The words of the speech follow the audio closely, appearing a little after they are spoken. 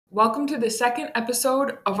Welcome to the second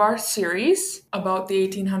episode of our series about the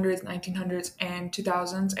 1800s, 1900s, and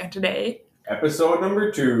 2000s, and today. Episode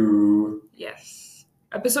number 2. Yes.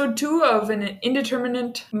 Episode 2 of an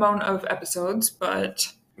indeterminate amount of episodes,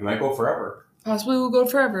 but We might go forever. possibly will go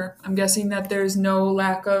forever. I'm guessing that there's no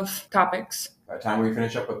lack of topics. By the time we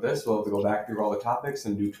finish up with this, we'll have to go back through all the topics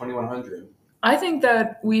and do 2100. I think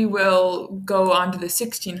that we will go on to the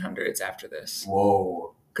 1600s after this,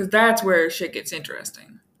 Whoa. because that's where shit gets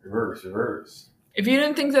interesting. Reverse. If you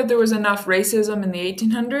didn't think that there was enough racism in the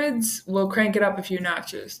 1800s, we'll crank it up a few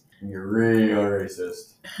notches. You're real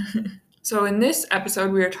racist. So in this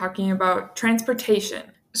episode, we are talking about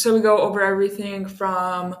transportation. So we go over everything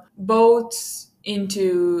from boats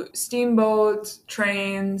into steamboats,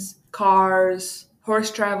 trains, cars, horse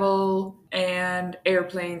travel, and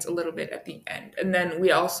airplanes a little bit at the end. And then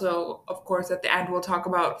we also, of course, at the end, we'll talk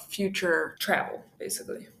about future travel,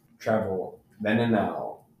 basically. Travel then and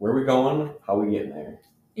now. Where we going? How we getting there?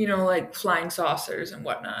 You know, like flying saucers and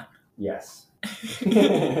whatnot. Yes.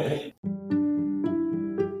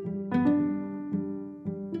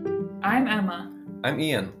 I'm Emma. I'm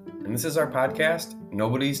Ian, and this is our podcast,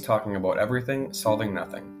 Nobody's Talking About Everything, Solving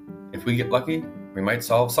Nothing. If we get lucky, we might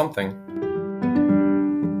solve something.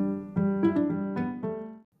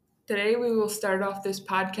 Today we will start off this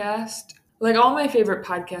podcast, like all my favorite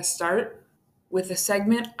podcasts start, with a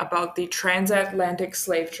segment about the transatlantic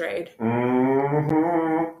slave trade.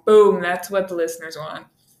 Mm-hmm. Boom, that's what the listeners want.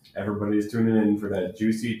 Everybody's tuning in for that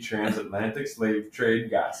juicy transatlantic slave trade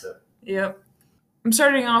gossip. Yep. I'm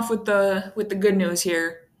starting off with the good news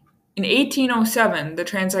here. In 1807, the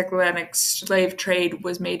transatlantic slave trade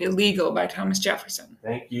was made illegal by Thomas Jefferson.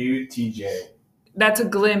 Thank you, TJ. That's a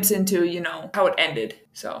glimpse into, how it ended.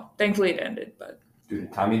 So, thankfully it ended, but...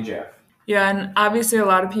 Dude, Tommy Jeff. Yeah, and obviously a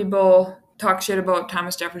lot of people talk shit about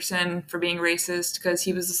Thomas Jefferson for being racist because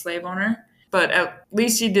he was a slave owner. But at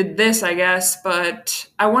least he did this, I guess. But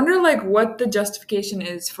I wonder, what the justification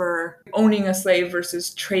is for owning a slave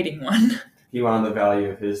versus trading one. He wanted the value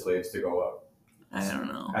of his slaves to go up. I don't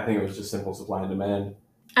know. I think it was just simple supply and demand.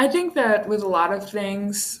 I think that with a lot of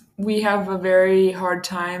things, we have a very hard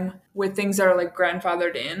time with things that are,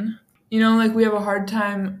 grandfathered in. We have a hard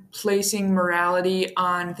time placing morality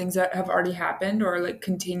on things that have already happened or,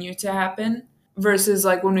 continue to happen. Versus,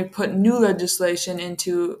 when we put new legislation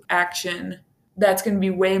into action, that's going to be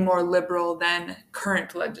way more liberal than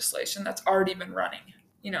current legislation that's already been running,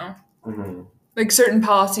 Mm-hmm. Certain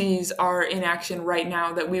policies are in action right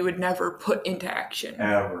now that we would never put into action.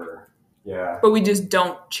 Ever. Yeah. But we just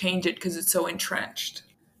don't change it because it's so entrenched.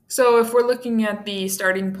 So if we're looking at the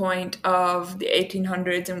starting point of the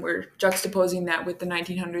 1800s and we're juxtaposing that with the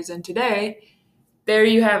 1900s and today, there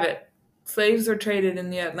you have it. Slaves were traded in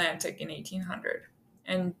the Atlantic in 1800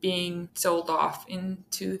 and being sold off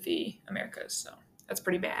into the Americas. So that's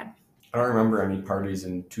pretty bad. I don't remember any parties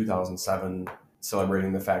in 2007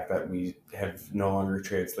 celebrating the fact that we have no longer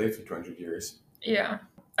traded slaves for 200 years. Yeah.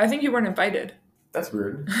 I think you weren't invited. That's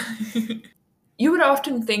weird. You would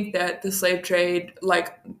often think that the slave trade,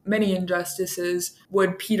 like many injustices,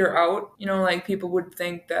 would peter out. People would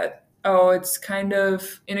think that, it's kind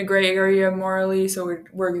of in a gray area morally, so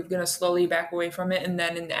we're going to slowly back away from it, and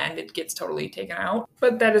then in the end it gets totally taken out.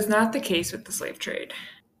 But that is not the case with the slave trade.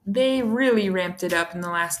 They really ramped it up in the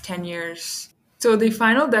last 10 years. So the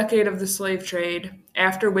final decade of the slave trade,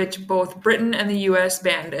 after which both Britain and the U.S.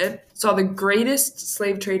 banned it, saw the greatest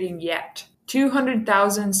slave trading yet.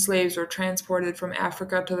 200,000 slaves were transported from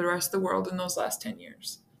Africa to the rest of the world in those last 10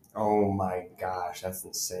 years. Oh my gosh, that's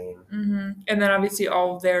insane. Mm-hmm. And then obviously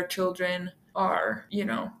all of their children are,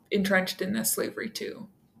 entrenched in this slavery too.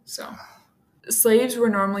 So slaves were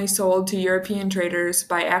normally sold to European traders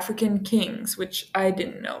by African kings, which I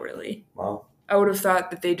didn't know really. Wow. I would have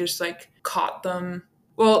thought that they just caught them.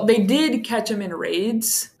 Well, they did catch them in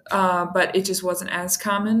raids, but it just wasn't as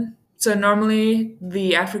common. So normally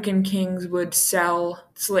the African kings would sell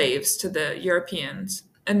slaves to the Europeans.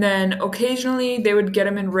 And then occasionally they would get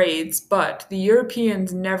them in raids, but the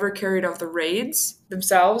Europeans never carried out the raids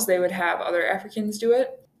themselves. They would have other Africans do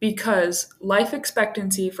it because life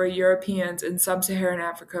expectancy for Europeans in sub-Saharan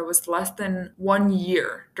Africa was less than 1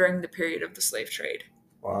 year during the period of the slave trade.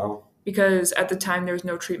 Wow. Because at the time there was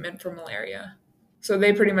no treatment for malaria. So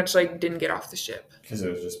they pretty much didn't get off the ship. Because it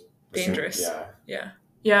was just dangerous. Yeah.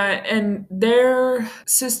 Yeah, and their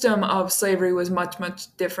system of slavery was much,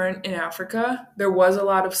 much different in Africa. There was a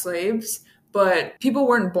lot of slaves, but people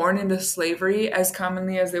weren't born into slavery as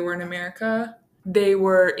commonly as they were in America. They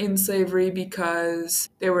were in slavery because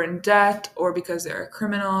they were in debt or because they're a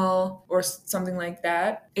criminal or something like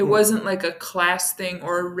that. It wasn't a class thing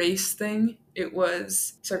or a race thing. it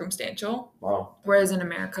was circumstantial. Wow. Whereas in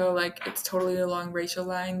America, like, it's totally along racial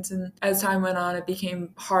lines. And as time went on, it became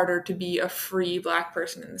harder to be a free Black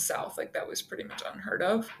person in the South. Like, that was pretty much unheard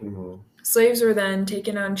of. Mm-hmm. Slaves were then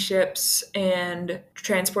taken on ships and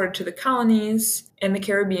transported to the colonies and the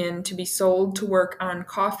Caribbean to be sold to work on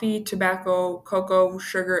coffee, tobacco, cocoa,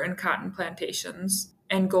 sugar, and cotton plantations,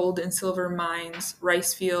 and gold and silver mines,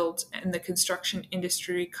 rice fields, and the construction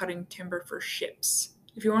industry cutting timber for ships.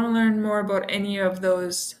 If you want to learn more about any of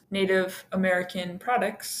those Native American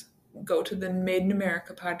products, go to the Made in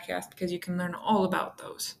America podcast because you can learn all about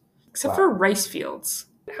those. Except for rice fields.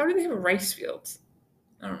 How do they have rice fields?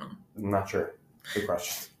 I don't know. I'm not sure. Good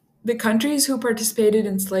question. The countries who participated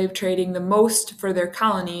in slave trading the most for their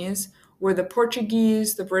colonies were the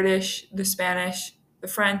Portuguese, the British, the Spanish, the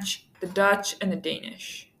French, the Dutch, and the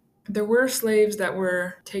Danish. There were slaves that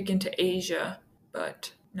were taken to Asia,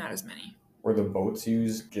 but not as many. Were the boats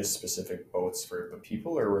used just specific boats for the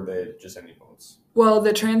people, or were they just any boats? Well,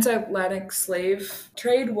 the transatlantic slave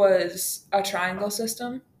trade was a triangle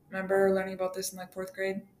system. Remember learning about this in like 4th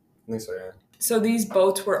grade? I think so, yeah. So these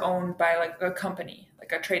boats were owned by like a company,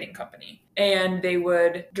 like a trading company. And they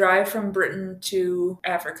would drive from Britain to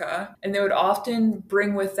Africa. And they would often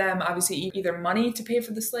bring with them, obviously, either money to pay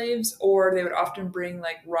for the slaves, or they would often bring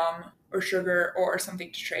like rum or sugar or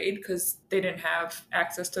something to trade because they didn't have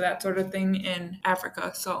access to that sort of thing in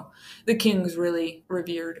Africa. So the kings really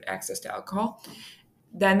revered access to alcohol.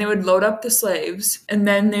 Then they would load up the slaves, and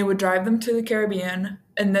then they would drive them to the Caribbean,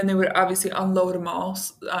 and then they would obviously unload them all,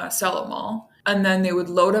 sell them all. And then they would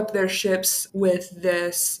load up their ships with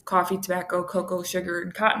this coffee, tobacco, cocoa, sugar,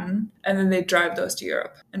 and cotton, and then they'd drive those to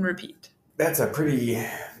Europe and repeat. That's a pretty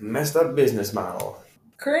messed up business model.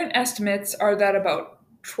 Current estimates are that about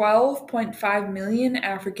 12.5 million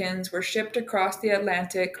Africans were shipped across the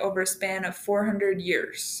Atlantic over a span of 400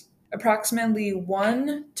 years. Approximately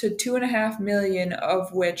 1 to 2.5 million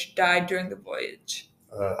of which died during the voyage.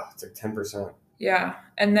 It's like 10%. Yeah.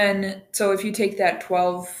 And then, so if you take that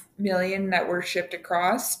 12 million that were shipped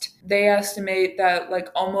across, they estimate that like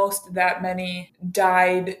almost that many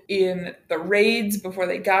died in the raids before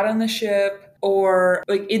they got on the ship, or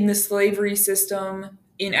like in the slavery system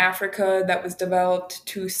in Africa that was developed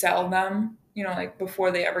to sell them, you know, like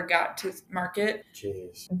before they ever got to market.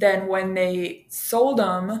 Jeez. Then when they sold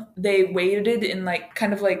them, they waited in like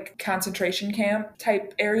kind of like concentration camp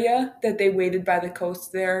type area that they waited by the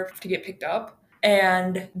coast there to get picked up.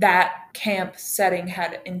 And that camp setting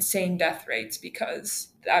had insane death rates because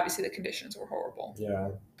obviously the conditions were horrible. Yeah.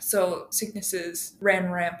 So sicknesses ran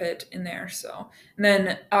rampant in there. So, and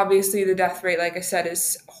then obviously the death rate, like I said,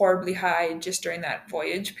 is horribly high just during that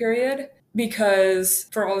voyage period because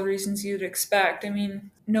for all the reasons you'd expect. I mean,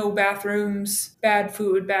 no bathrooms, bad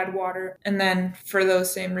food, bad water, and then for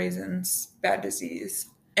those same reasons, bad disease.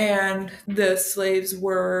 And the slaves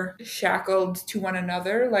were shackled to one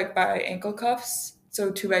another, like by ankle cuffs. So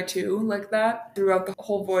 2 by 2, like that, throughout the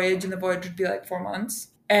whole voyage. And the voyage would be like 4 months.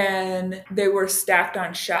 And they were stacked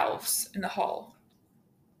on shelves in the hull.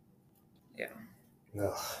 Yeah.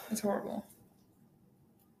 Ugh. It's horrible.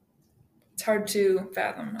 It's hard to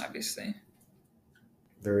fathom, obviously.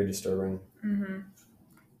 Very disturbing. Mm-hmm.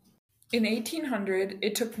 In 1800,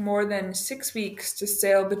 it took more than 6 weeks to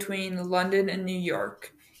sail between London and New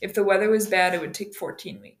York. If the weather was bad, it would take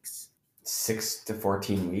 14 weeks. 6 to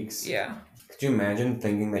 14 weeks? Yeah. Could you imagine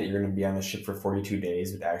thinking that you're going to be on the ship for 42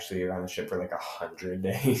 days, but actually you're on the ship for like 100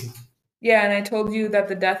 days? Yeah, and I told you that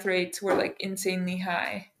the death rates were like insanely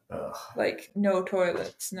high. Ugh. Like no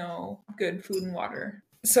toilets, no good food and water.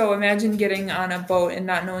 So imagine getting on a boat and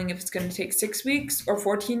not knowing if it's going to take 6 weeks or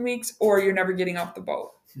 14 weeks or you're never getting off the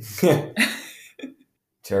boat.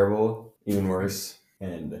 Terrible, even worse,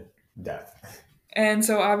 and death. And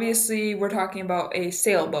so obviously we're talking about a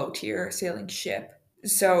sailboat here, a sailing ship.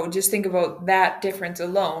 So just think about that difference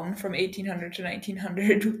alone from 1800 to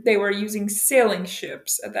 1900. They were using sailing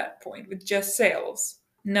ships at that point with just sails,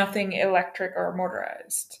 nothing electric or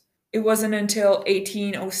motorized. It wasn't until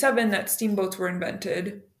 1807 that steamboats were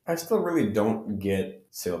invented. I still really don't get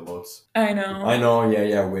sailboats. I know.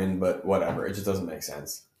 Yeah, wind, but whatever. It just doesn't make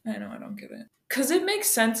sense. I know, I don't get it. Because it makes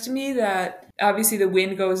sense to me that obviously the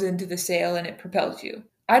wind goes into the sail and it propels you.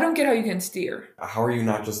 I don't get how you can steer. How are you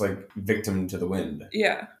not just like victim to the wind?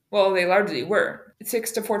 Yeah. Well, they largely were.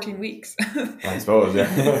 6 to 14 weeks. I suppose,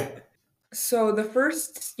 yeah. So the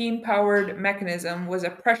first steam-powered mechanism was a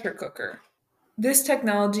pressure cooker. This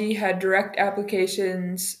technology had direct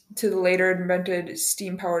applications to the later invented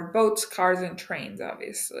steam-powered boats, cars, and trains,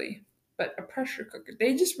 obviously. But a pressure cooker,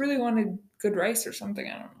 they just really wanted good rice or something,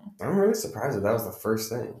 I don't know. I'm really surprised that was the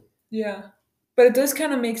first thing. Yeah. But it does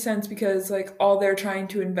kind of make sense because like all they're trying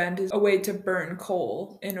to invent is a way to burn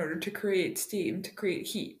coal in order to create steam, to create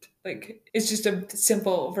heat. Like it's just a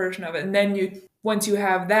simple version of it. And then once you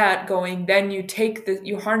have that going, then you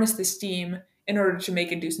harness the steam in order to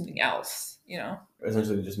make it do something else, you know.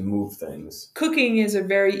 Essentially just move things. Cooking is a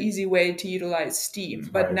very easy way to utilize steam,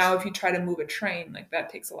 but Right. now if you try to move a train, like that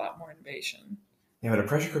takes a lot more innovation. Yeah, but a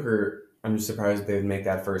pressure cooker, I'm just surprised they'd make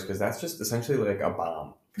that first because that's just essentially like a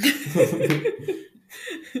bomb.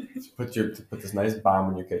 Put this nice bomb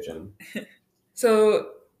in your kitchen.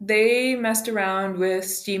 So they messed around with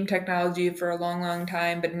steam technology for a long, long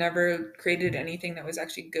time, but never created anything that was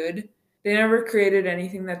actually good. They never created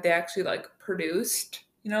anything that they actually like produced.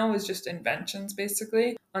 You know, it was just inventions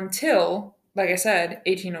basically. Until, like I said,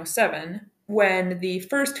 1807, when the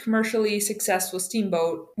first commercially successful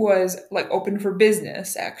steamboat was like open for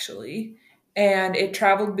business actually. And it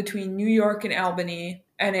traveled between New York and Albany,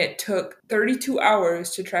 and it took 32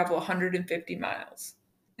 hours to travel 150 miles.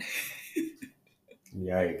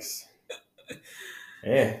 Yikes.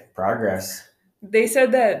 Yeah, progress. They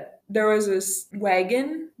said that there was this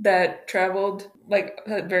wagon that traveled like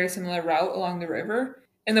a very similar route along the river,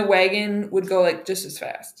 and the wagon would go like just as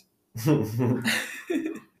fast.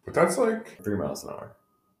 But that's like 3 miles an hour.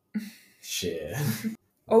 Shit.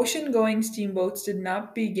 Ocean-going steamboats did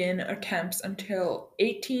not begin attempts until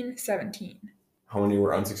 1817. How many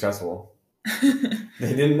were unsuccessful?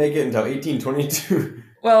 They didn't make it until 1822.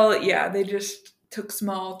 Well, yeah, they just took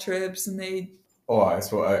small trips and they... Oh, I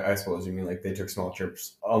suppose you mean like they took small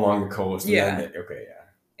trips along the coast. And Yeah. Then okay, yeah.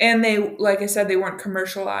 And they, like I said, they weren't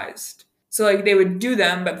commercialized. So like they would do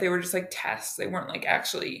them, but they were just like tests. They weren't like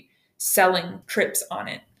actually selling trips on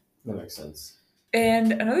it. That makes sense.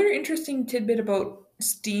 And another interesting tidbit about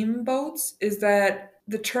steamboats is that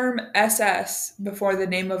the term SS before the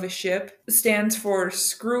name of a ship stands for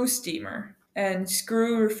screw steamer. And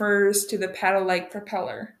screw refers to the paddle-like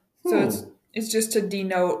propeller. So it's just to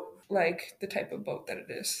denote like the type of boat that it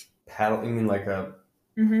is. Paddle? You mean like a...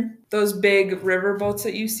 Those big river boats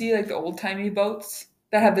that you see, like the old-timey boats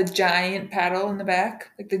that have the giant paddle in the back,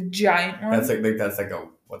 like the giant one. That's like a...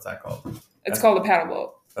 What's that called? It's called a paddle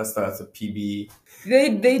boat. That's a PB.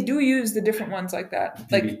 They do use the different ones like that.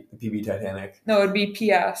 The PB Titanic. No, it'd be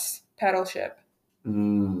PS, paddle ship.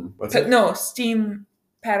 What's it? No, steam,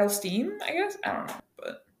 paddle steam, I guess? I don't know.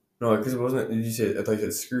 But No, because it wasn't... Did you say... I thought you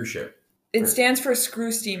said screw ship. it stands for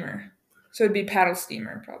screw steamer. So it'd be paddle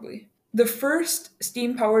steamer, probably. The first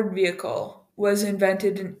steam-powered vehicle was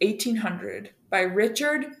invented in 1800 by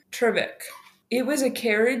Richard Trevithick. It was a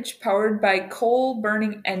carriage powered by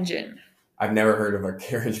coal-burning engine. I've never heard of a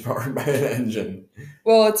carriage powered by an engine.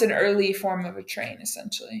 Well, it's an early form of a train,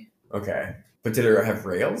 essentially. Okay. But did it have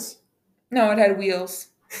rails? No, it had wheels.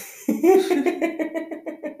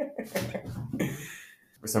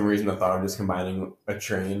 For some reason, the thought of just combining a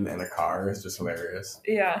train and a car is just hilarious.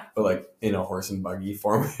 Yeah. But like in a horse and buggy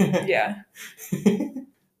form. Yeah.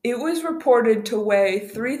 It was reported to weigh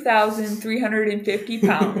 3,350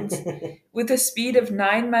 pounds with a speed of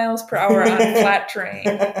 9 miles per hour on flat terrain.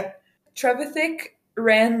 Trevithick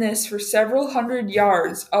ran this for several hundred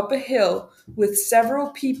yards up a hill with several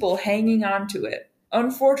people hanging onto it.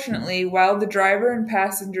 Unfortunately, while the driver and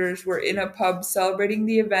passengers were in a pub celebrating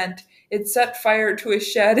the event, it set fire to a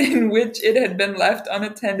shed in which it had been left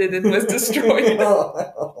unattended and was destroyed. Isn't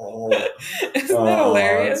that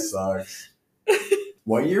hilarious? That sucks.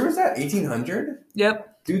 What year was that? 1800?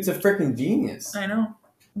 Yep. Dude's a freaking genius. I know.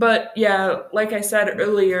 But yeah, like I said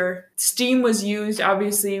earlier, steam was used,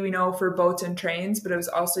 obviously, we know, for boats and trains, but it was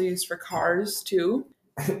also used for cars too.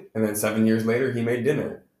 And then 7 years later, he made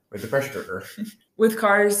dinner with the pressure cooker. With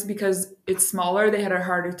cars, because it's smaller, they had a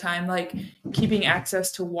harder time like keeping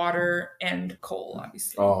access to water and coal,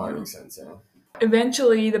 obviously. Oh, that makes sense, yeah.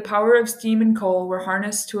 Eventually, the power of steam and coal were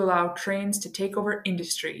harnessed to allow trains to take over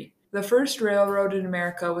industry. The first railroad in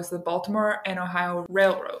America was the Baltimore and Ohio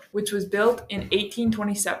Railroad, which was built in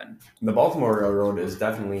 1827. The Baltimore Railroad is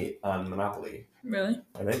definitely on Monopoly, Really?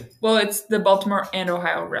 I think. Well, it's the Baltimore and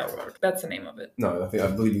Ohio Railroad. That's the name of it. No, I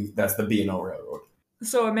believe that's the B&O Railroad.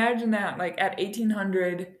 So imagine that, like at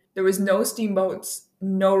 1800, there was no steamboats,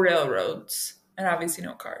 no railroads, and obviously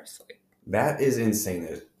no cars. That is insane.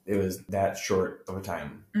 It was that short of a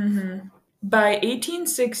time. By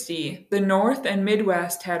 1860, the North and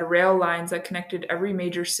Midwest had rail lines that connected every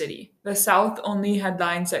major city. The South only had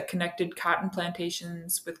lines that connected cotton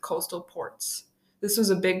plantations with coastal ports. This was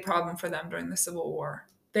a big problem for them during the Civil War.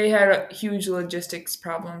 They had huge logistics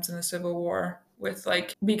problems in the Civil War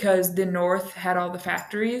because the North had all the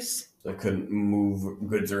factories. They couldn't move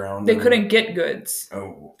goods around. They couldn't get goods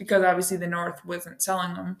Oh. because obviously the North wasn't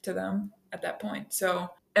selling them to them. at that point. So,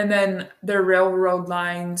 and then their railroad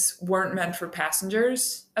lines weren't meant for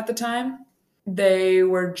passengers at the time. They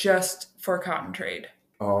were just for cotton trade.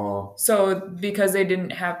 Oh, So because they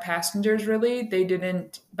didn't have passengers really, they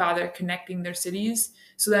didn't bother connecting their cities.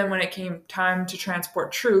 So then when it came time to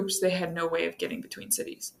transport troops, they had no way of getting between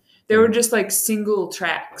cities. They were just like single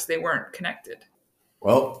tracks. They weren't connected.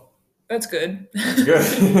 well, That's good. that's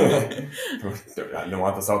good. I don't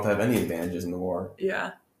want the South to have any advantages in the war.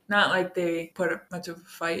 Yeah. Not like they put up much of a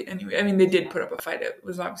fight anyway. I mean, they did put up a fight. It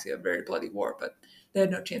was obviously a very bloody war, but they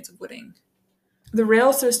had no chance of winning. The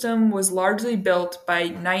rail system was largely built by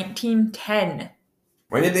 1910.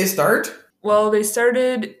 When did they start? Well, they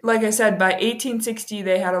started, like I said, by 1860,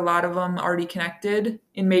 they had a lot of them already connected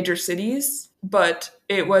in major cities, but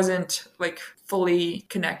it wasn't like fully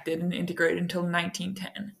connected and integrated until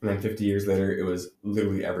 1910. And then 50 years later, it was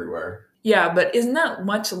literally everywhere. Yeah, but isn't that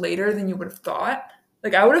much later than you would have thought?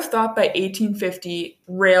 Like, I would have thought by 1850,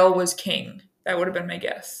 rail was king. That would have been my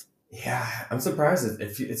guess. Yeah, I'm surprised.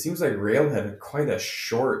 It seems like rail had quite a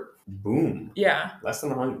short boom. Yeah.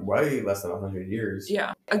 Way less than 100 years.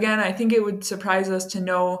 Yeah. Again, I think it would surprise us to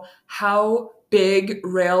know how big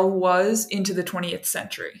rail was into the 20th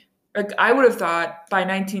century. Like, I would have thought by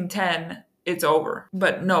 1910, it's over.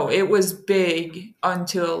 But no, it was big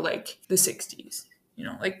until like the 60s. You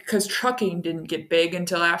know, like, because trucking didn't get big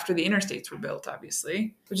until after the interstates were built,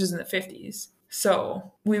 obviously, which is in the 50s.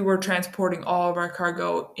 So we were transporting all of our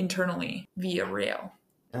cargo internally via rail.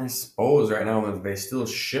 And I suppose right now they still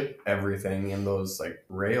ship everything in those like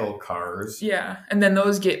rail cars. Yeah, and then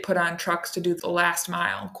those get put on trucks to do the last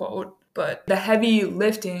mile, quote. But the heavy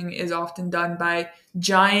lifting is often done by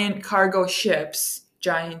giant cargo ships,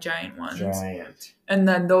 giant ones. Giant. And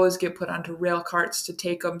then those get put onto rail carts to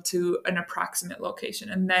take them to an approximate location,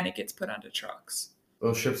 and then it gets put onto trucks.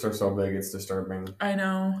 Those ships are so big, it's disturbing. I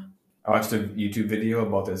know. I watched a YouTube video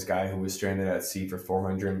about this guy who was stranded at sea for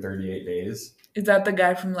 438 days. Is that the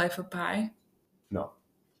guy from Life of Pi? No.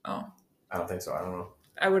 Oh. I don't think so. I don't know.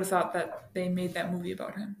 I would have thought that they made that movie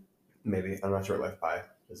about him. Maybe. I'm not sure what Life Pi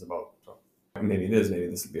is about. So. Maybe it is. Maybe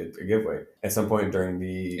this would be a giveaway. At some point during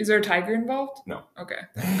the... Is there a tiger involved? No. Okay.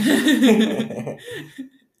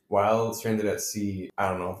 While stranded at sea, I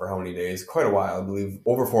don't know for how many days, quite a while, I believe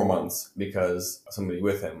over 4 months, because somebody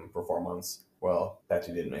with him for 4 months, well, that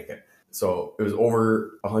dude didn't make it. So it was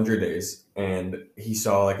over 100 days, and he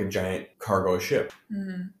saw like a giant cargo ship.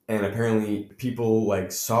 Mm-hmm. And apparently people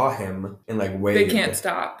like saw him and like waved. They can't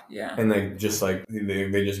stop, yeah. And like just like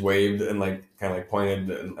they just waved and like kind of like pointed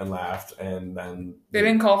and laughed, and then they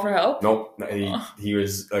didn't call for help? Nope. He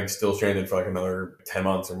was like still stranded for like another 10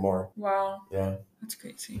 months or more. Wow. Yeah. That's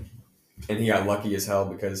crazy. And he got lucky as hell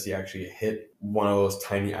because he actually hit one of those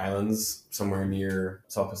tiny islands somewhere near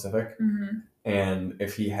South Pacific. Mm-hmm. And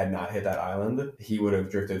if he had not hit that island, he would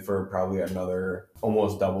have drifted for probably another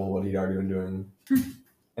almost double what he'd already been doing.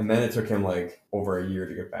 And then it took him like over a year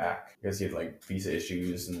to get back because he had like visa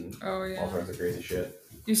issues and all kinds of crazy shit.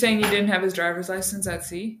 You're saying he didn't have his driver's license at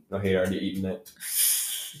sea? No, he'd already eaten it.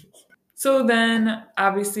 So then,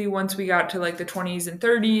 obviously, once we got to like the 20s and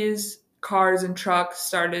 30s, cars and trucks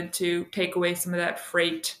started to take away some of that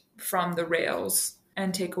freight from the rails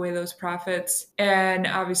and take away those profits. And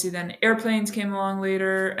obviously then airplanes came along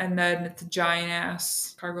later, and then the giant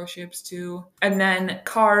ass cargo ships too. And then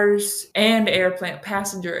cars and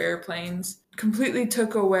passenger airplanes completely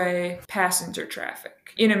took away passenger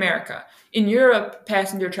traffic in America. In Europe,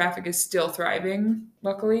 passenger traffic is still thriving,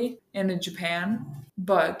 luckily, and in Japan.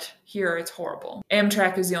 But here it's horrible.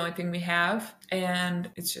 Amtrak is the only thing we have, and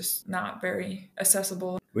it's just not very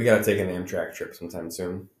accessible. We gotta take an Amtrak trip sometime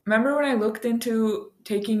soon. Remember when I looked into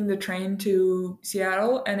taking the train to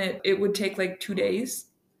Seattle, and it would take like 2 days?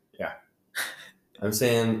 Yeah. I'm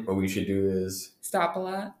saying what we should do is... Stop a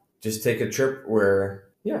lot? Just take a trip where,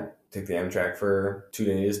 take the Amtrak for 2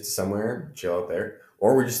 days to somewhere, chill out there.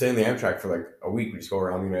 Or we just stay in the Amtrak for like a week. We just go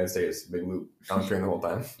around the United States, big loop, on the train the whole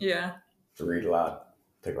time. Yeah. To read a lot,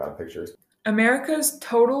 take a lot of pictures. America's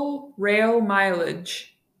total rail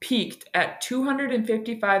mileage peaked at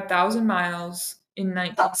 255,000 miles in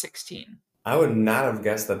 1916. I would not have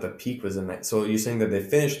guessed that the peak was in that. So you're saying that they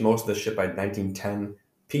finished most of the shit by 1910,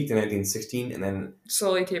 peaked in 1916, and then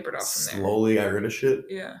slowly tapered off from there. Slowly got rid of shit?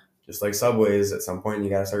 Yeah. Just like Subways, at some point you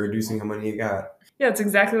gotta start reducing how many you got. Yeah, it's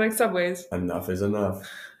exactly like Subways. Enough is enough.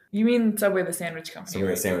 You mean Subway the sandwich company? Subway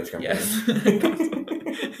the sandwich company. Yes.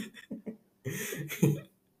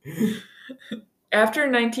 After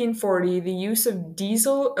 1940, the use of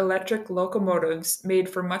diesel-electric locomotives made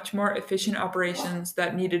for much more efficient operations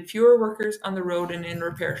that needed fewer workers on the road and in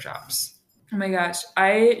repair shops. Oh my gosh,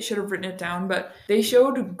 I should have written it down, but they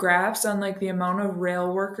showed graphs on like the amount of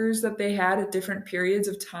rail workers that they had at different periods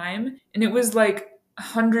of time, and it was like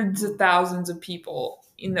hundreds of thousands of people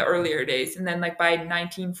in the earlier days, and then like by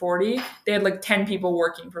 1940, they had like 10 people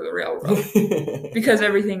working for the railroad because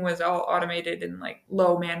everything was all automated and like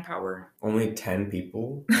low manpower. Only 10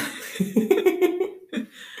 people?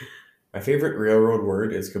 My favorite railroad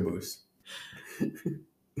word is caboose.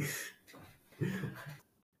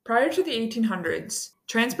 Prior to the 1800s,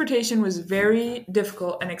 transportation was very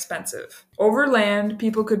difficult and expensive. Over land,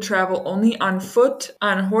 people could travel only on foot,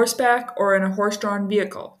 on horseback, or in a horse-drawn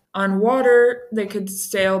vehicle. On water, they could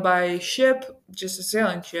sail by ship, just a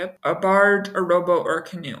sailing ship, a barge, a rowboat, or a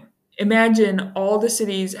canoe. Imagine all the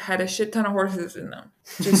cities had a shit ton of horses in them.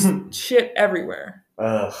 Just shit everywhere.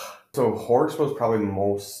 Ugh. So horse was probably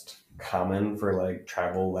most common for like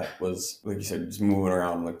travel that was, like you said, just moving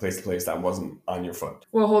around like place to place that wasn't on your foot.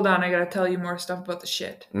 Well, hold on, I gotta tell you more stuff about the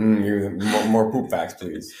shit. More poop facts,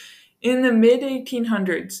 please. In the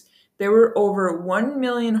mid-1800s, there were over 1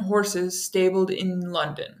 million horses stabled in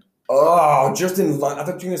London. Oh, just in London. I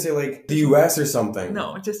thought you were going to say like the US or something.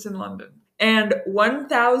 No, just in London. And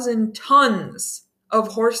 1,000 tons of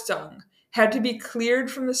horse dung had to be cleared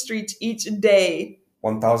from the streets each day.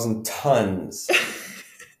 1,000 tons.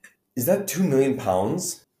 Is that 2 million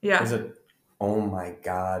pounds? Yeah. Is it? Oh my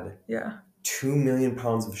God. Yeah. 2 million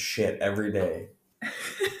pounds of shit every day.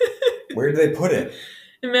 Where do they put it?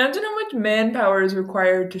 Imagine how much manpower is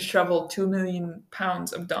required to shovel 2 million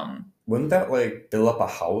pounds of dung. Wouldn't that like fill up a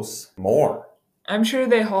house more? I'm sure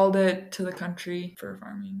they hauled it to the country for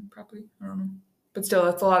farming, probably. I don't know. But still,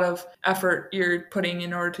 that's a lot of effort you're putting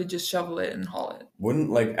in order to just shovel it and haul it. Wouldn't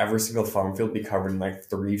like every single farm field be covered in like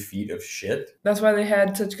 3 feet of shit? That's why they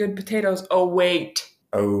had such good potatoes. Oh, wait.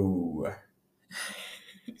 Oh.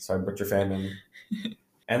 Sorry, but your fandom.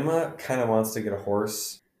 Emma kind of wants to get a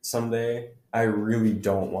horse someday. I really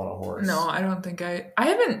don't want a horse. No, I don't think I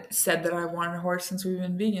haven't said that I want a horse since we've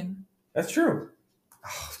been vegan. That's true.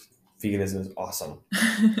 Oh, veganism is awesome.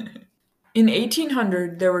 In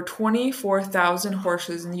 1800, there were 24,000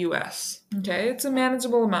 horses in the US. Okay, it's a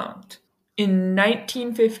manageable amount. In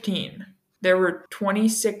 1915, there were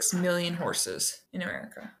 26 million horses in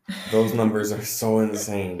America. Those numbers are so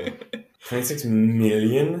insane. 26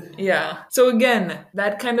 million? Yeah. So again,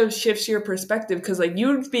 that kind of shifts your perspective because like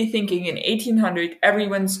you'd be thinking in 1800,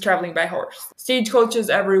 everyone's traveling by horse. Stagecoaches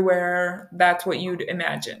everywhere. That's what you'd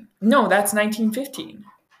imagine. No, that's 1915.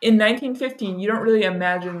 In 1915, you don't really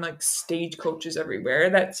imagine like stagecoaches everywhere.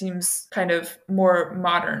 That seems kind of more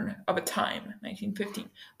modern of a time, 1915.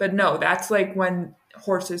 But no, that's like when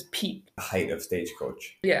horses peaked. The height of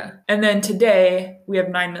stagecoach. Yeah. And then today, we have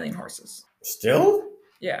 9 million horses. Still?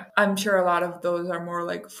 Yeah. I'm sure a lot of those are more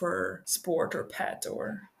like for sport or pet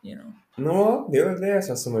or, you know. No, the other day I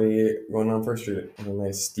saw somebody going on First Street on a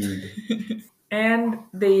nice steed. And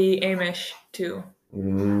the Amish, too.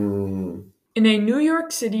 In a New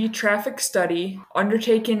York City traffic study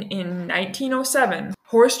undertaken in 1907,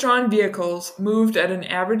 horse-drawn vehicles moved at an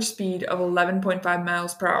average speed of 11.5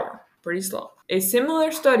 miles per hour. Pretty slow. A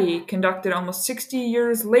similar study conducted almost 60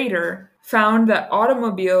 years later found that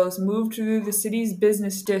automobiles moved through the city's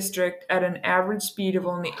business district at an average speed of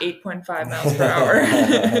only 8.5 miles per hour.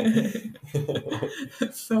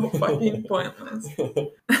 So fucking pointless.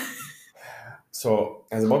 So,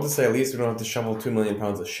 I was about to say, at least we don't have to shovel 2 million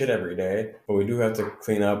pounds of shit every day, but we do have to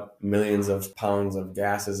clean up millions of pounds of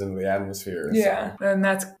gases into the atmosphere. Yeah, so. and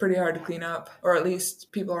that's pretty hard to clean up, or at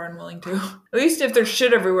least people are unwilling to. At least if there's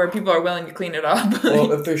shit everywhere, people are willing to clean it up.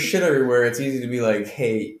 Well, if there's shit everywhere, it's easy to be like,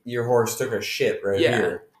 hey, your horse took a shit right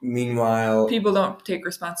here. Meanwhile, people don't take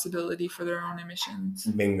responsibility for their own emissions.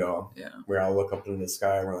 Bingo. Yeah. We all look up into the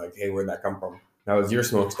sky and we're like, hey, where'd that come from? That was your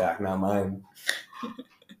smokestack, not mine.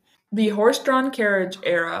 The horse-drawn carriage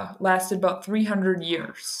era lasted about 300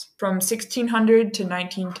 years, from 1600 to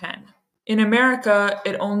 1910. In America,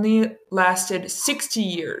 it only lasted 60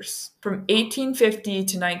 years, from 1850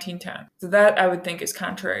 to 1910. So that, I would think, is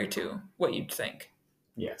contrary to what you'd think.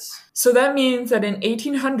 Yes. So that means that in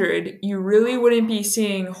 1800, you really wouldn't be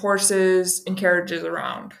seeing horses and carriages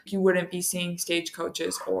around. You wouldn't be seeing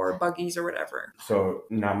stagecoaches or buggies or whatever. So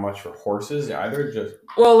not much for horses either? Just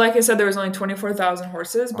Well, like I said, there was only 24,000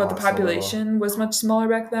 horses, but the population was much smaller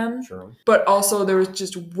back then. Sure. But also there was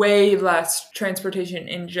just way less transportation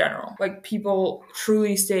in general. Like people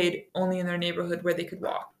truly stayed only in their neighborhood where they could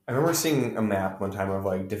walk. I remember seeing a map one time of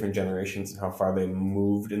like different generations and how far they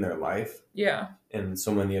moved in their life. Yeah. And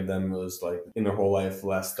so many of them was like in their whole life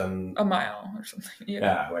less than a mile or something.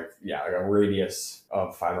 Yeah, like a radius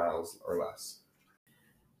of 5 miles or less.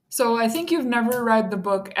 So I think you've never read the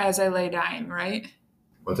book As I Lay Dying, right?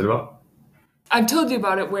 What's it about? I've told you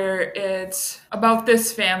about it, where it's about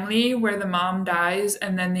this family where the mom dies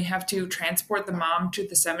and then they have to transport the mom to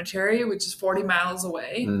the cemetery, which is 40 miles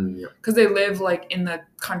away, Yeah. because they live like in the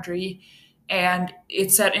country, and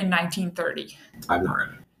it's set in 1930. I've not read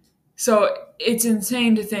it. So it's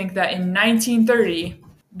insane to think that in 1930,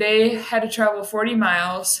 they had to travel 40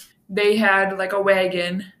 miles. They had like a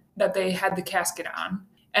wagon that they had the casket on.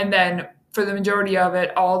 And then for the majority of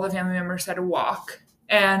it, all the family members had to walk.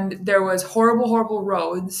 And there was horrible, horrible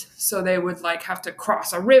roads. So they would like have to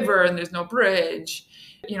cross a river and there's no bridge.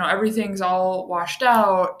 You know, everything's all washed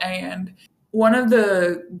out. And one of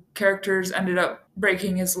the characters ended up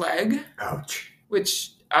breaking his leg, Ouch.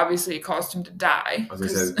 which obviously caused him to die. I was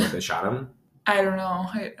going to say, they shot him? I don't know.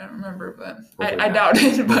 I don't remember, but Hopefully I not. doubt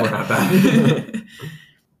it. Hopefully not that.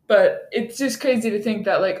 But it's just crazy to think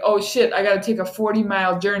that, like, oh shit, I got to take a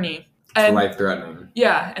 40-mile journey. And Life-threatening.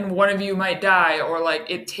 yeah, and one of you might die, or like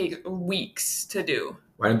it takes weeks to do.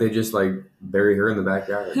 Why didn't they just, like, bury her in the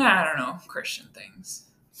backyard? I don't know, Christian things.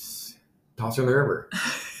 Toss her in the river.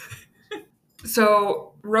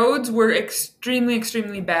 So roads were extremely,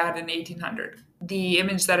 extremely bad in 1800. The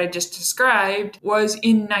image that I just described was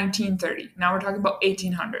in 1930. Now we're talking about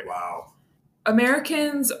 1800. Wow.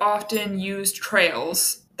 Americans often used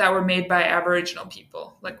trails that were made by Aboriginal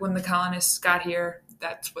people. Like when the colonists got here,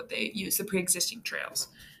 that's what they used, the pre-existing trails,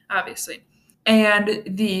 obviously. And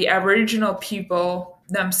the Aboriginal people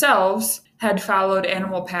themselves had followed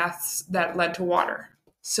animal paths that led to water.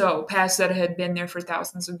 So paths that had been there for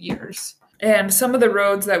thousands of years. And some of the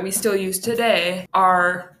roads that we still use today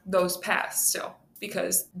are those paths still,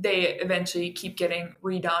 because they eventually keep getting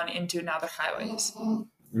redone into now they're highways. You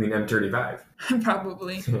mean M35?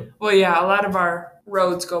 Probably. Well, yeah, a lot of our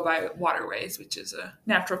roads go by waterways, which is a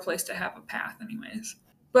natural place to have a path anyways.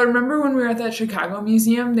 But remember when we were at that Chicago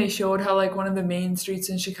museum, they showed how like one of the main streets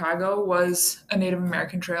in Chicago was a Native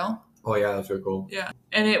American trail? Oh, yeah, that's really cool. Yeah.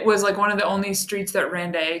 And it was like one of the only streets that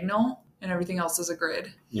ran diagonal, and everything else is a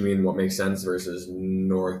grid. You mean what makes sense versus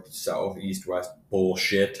north, south, east, west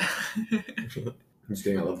bullshit? I'm just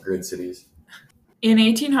kidding, I love grid cities. In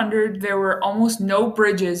 1800, there were almost no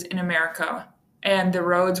bridges in America, and the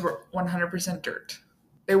roads were 100% dirt.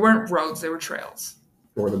 They weren't roads, they were trails.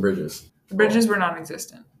 Or the bridges. The bridges were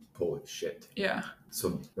non-existent. Holy shit. Yeah.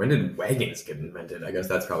 So when did wagons get invented? I guess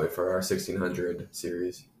that's probably for our 1600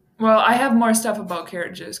 series. Well, I have more stuff about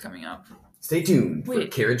carriages coming up. Stay tuned for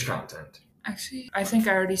Wait. carriage content. Actually, I think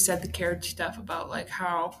I already said the carriage stuff about like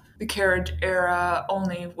how the carriage era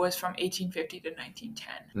only was from 1850 to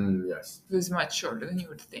 1910. Yes. It was much shorter than you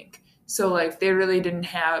would think. So like they really didn't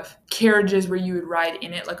have carriages where you would ride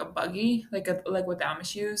in it like a buggy, like what the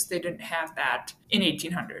Amish use. They didn't have that in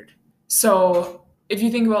 1800. So if you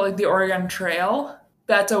think about like the Oregon Trail,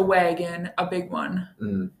 that's a wagon, a big one.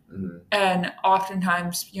 Mm-hmm. And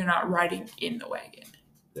oftentimes you're not riding in the wagon.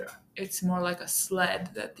 Yeah. It's more like a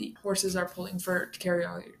sled that the horses are pulling to carry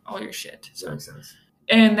all your shit. That makes sense.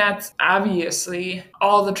 And that's obviously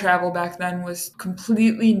all the travel back then was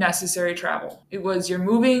completely necessary travel. It was you're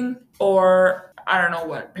moving, or I don't know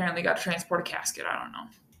what, apparently got to transport a casket. I don't know.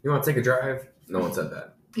 You want to take a drive? No one said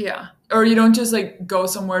that. Yeah. Or you don't just like go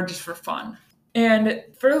somewhere just for fun. And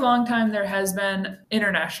for a long time, there has been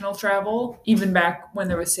international travel, even back when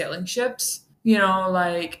there was sailing ships. You know,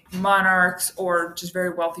 like monarchs or just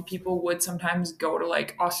very wealthy people would sometimes go to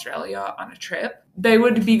like Australia on a trip. They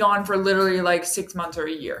would be gone for literally like 6 months or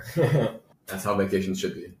a year. That's how vacations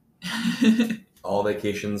should be. All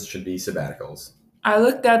vacations should be sabbaticals. I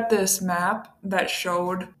looked at this map that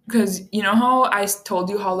showed, because you know how I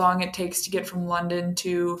told you how long it takes to get from London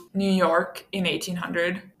to New York in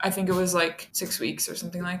 1800? I think it was like 6 weeks or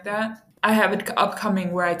something like that. I have it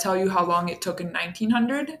upcoming where I tell you how long it took in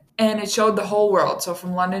 1900, and it showed the whole world, so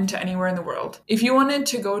from London to anywhere in the world. If you wanted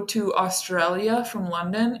to go to Australia from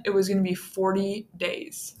London, it was going to be 40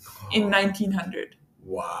 days in 1900.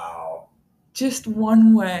 Wow. Just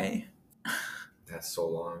one way. That's so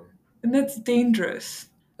long. And that's dangerous.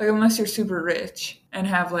 Like, unless you're super rich and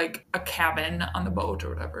have, like, a cabin on the boat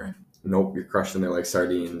or whatever. Nope, you're crushed in there like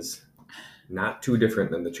sardines. Not too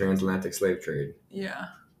different than the transatlantic slave trade. Yeah.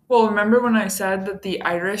 Well, remember when I said that the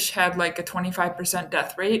Irish had, like, a 25%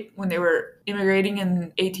 death rate when they were immigrating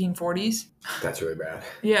in 1840s? That's really bad.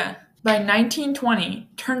 Yeah. By 1920,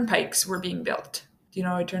 turnpikes were being built. Do you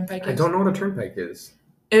know what a turnpike is? I don't know what a turnpike is.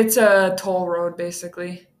 It's a toll road,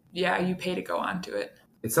 basically. Yeah, you pay to go onto it.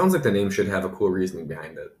 It sounds like the name should have a cool reasoning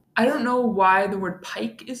behind it. I don't know why the word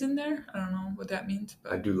pike is in there. I don't know what that means.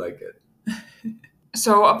 But I do like it.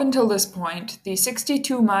 So up until this point, the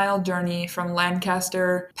 62-mile journey from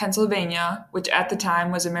Lancaster, Pennsylvania, which at the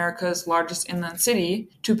time was America's largest inland city,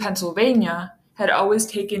 to Pennsylvania had always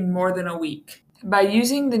taken more than a week. By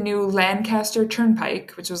using the new Lancaster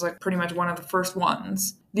Turnpike, which was like pretty much one of the first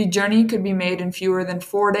ones, the journey could be made in fewer than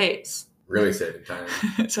 4 days. Really saving time.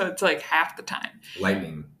 So it's like half the time.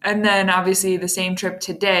 Lightning. And then obviously the same trip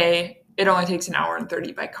today, it only takes an hour and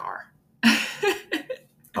 30 by car.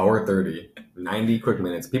 Hour 30. 90 quick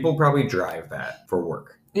minutes. People probably drive that for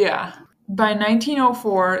work. Yeah. By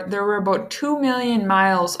 1904, there were about 2 million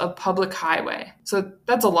miles of public highway. So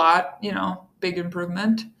that's a lot, big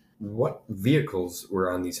improvement. What vehicles were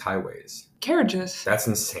on these highways? Carriages. That's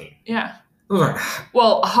insane. Yeah. Those are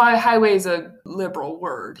Well, highway is a liberal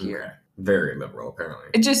word here. very liberal, apparently.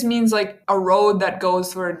 It just means like a road that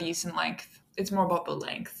goes for a decent length. It's more about the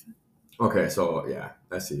length, Okay, so yeah,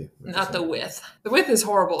 I see. not the width. The width is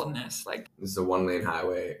horrible in this. Like, This is a 1-lane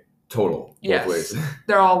highway total. yes, Both ways.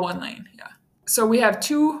 they're all one lane. Yeah. So we have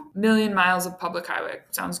 2 million miles of public highway.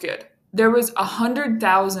 Sounds good. There was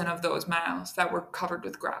 100,000 of those miles that were covered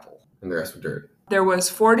with gravel. And the rest were dirt. There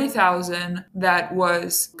was 40,000 that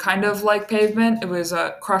was kind of like pavement. It was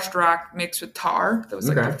a crushed rock mixed with tar. That was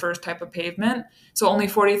like Okay. the first type of pavement. So only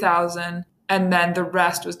 40,000. And then the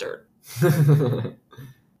rest was dirt.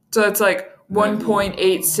 So it's like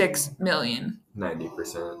 1.86 million.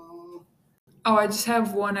 90%. Oh, I just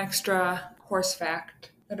have one extra horse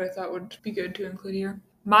fact that I thought would be good to include here.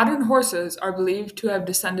 Modern horses are believed to have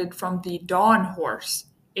descended from the dawn horse,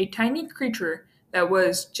 a tiny creature that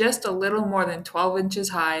was just a little more than 12 inches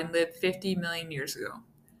high and lived 50 million years ago.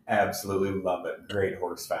 Absolutely love it. Great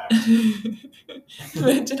horse fact.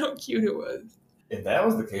 Imagine how cute it was. If that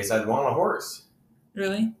was the case, I'd want a horse.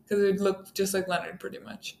 Really? Because it would look just like Leonard pretty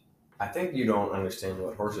much. I think you don't understand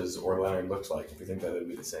what horses or Leonard looks like if you think that it'd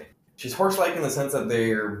be the same. She's horse-like in the sense that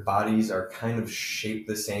their bodies are kind of shaped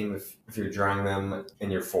the same if you're drawing them in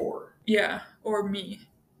your 4. Yeah, or me.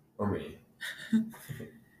 Or me.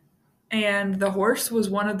 And the horse was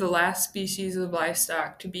one of the last species of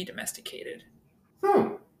livestock to be domesticated.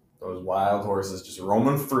 Those wild horses just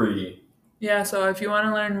roaming free. Yeah, so if you want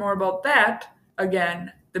to learn more about that,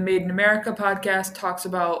 again, the Made in America podcast talks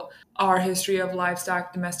about our history of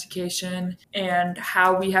livestock domestication and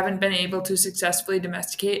how we haven't been able to successfully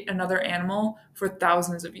domesticate another animal for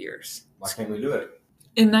thousands of years. Why can't we do it?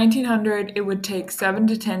 In 1900, it would take 7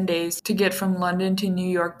 to 10 days to get from London to New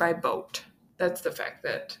York by boat. That's the fact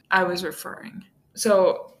that I was referring.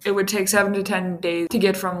 So it would take 7 to 10 days to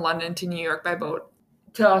get from London to New York by boat.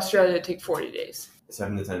 To Australia, it'd take 40 days.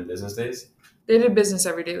 7 to 10 business days? They did business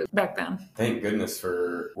every day back then. Thank goodness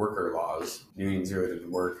for worker laws. Unions really did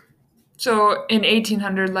work. So in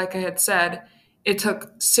 1800, like I had said, it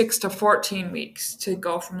took 6 to 14 weeks to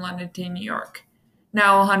go from London to New York.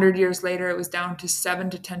 Now, 100 years later, it was down to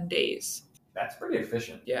 7 to 10 days. That's pretty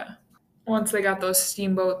efficient. Yeah. Once they got those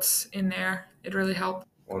steamboats in there, it really helped.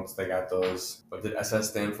 Once they got those, what did SS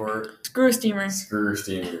stand for? Screw steamers. Screw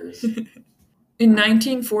steamers. In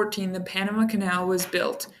 1914, the Panama Canal was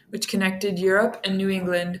built, which connected Europe and New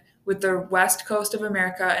England with the west coast of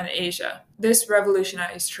America and Asia. This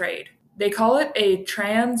revolutionized trade. They call it a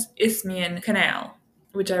trans-isthmian canal,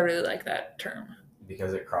 which I really like that term.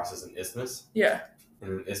 Because it crosses an isthmus? Yeah.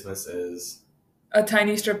 And an isthmus is... A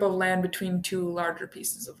tiny strip of land between two larger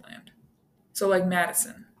pieces of land. So like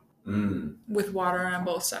Madison, with water on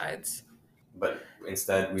both sides. But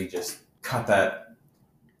instead, we just cut that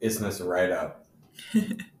isthmus right up.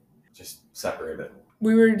 Just separate it.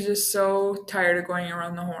 We were just so tired of going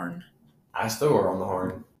around the horn. I still go around the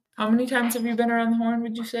horn. How many times have you been around the horn,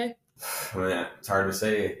 would you say? I mean, it's hard to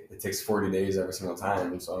say. It takes 40 days every single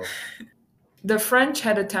time, so... The French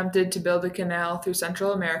had attempted to build a canal through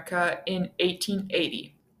Central America in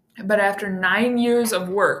 1880. But after 9 years of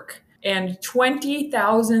work and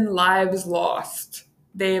 20,000 lives lost,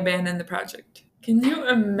 they abandoned the project. Can you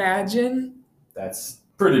imagine? That's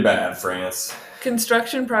pretty bad, France.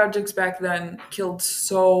 Construction projects back then killed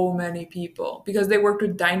so many people because they worked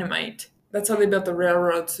with dynamite. That's how they built the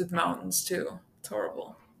railroads through the mountains, too. It's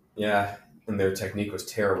horrible. Yeah, and their technique was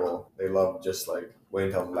terrible. They loved just,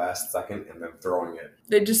 waiting until the last second and then throwing it.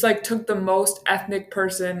 They just, took the most ethnic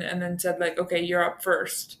person and then said, okay, you're up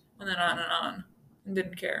first. And then on. And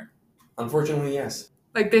didn't care. Unfortunately, yes.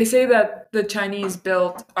 They say that the Chinese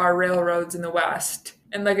built our railroads in the West.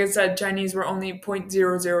 And like I said, Chinese were only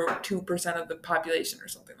 0.002% of the population or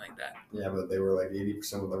something like that. Yeah, but they were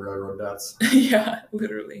 80% of the railroad deaths. Yeah,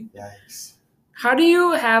 literally. Yikes. How do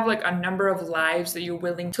you have a number of lives that you're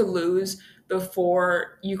willing to lose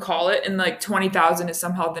before you call it? And 20,000 is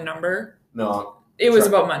somehow the number? No, It was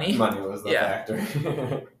about money. Money was the factor.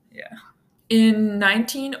 In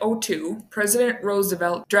 1902, President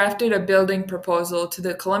Roosevelt drafted a building proposal to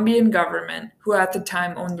the Colombian government, who at the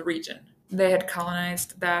time owned the region. They had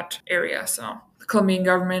colonized that area, so the Colombian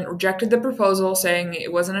government rejected the proposal, saying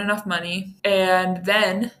it wasn't enough money. And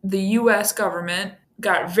then the U.S. government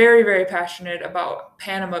got very, very passionate about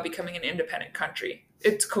Panama becoming an independent country.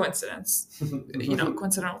 It's coincidence.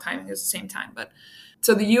 Coincidental timing is the same time. But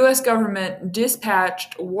so the U.S. government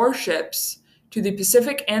dispatched warships to the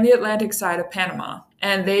Pacific and the Atlantic side of Panama,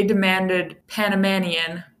 and they demanded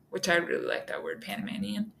Panamanian, which I really like that word,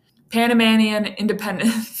 Panamanian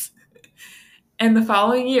independence. And the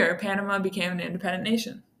following year, Panama became an independent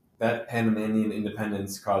nation. That Panamanian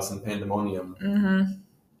independence caused some pandemonium. Mm-hmm.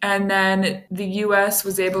 And then the U.S.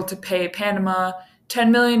 was able to pay Panama $10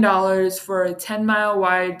 million for a 10-mile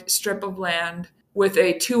wide strip of land with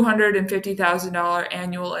a $250,000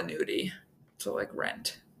 annual annuity. So like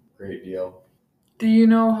rent. Great deal. Do you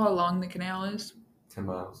know how long the canal is? 10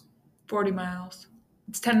 miles. 40 miles.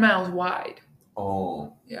 It's 10 miles wide.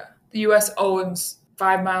 Oh. Yeah. The U.S. owns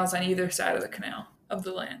 5 miles on either side of the canal, of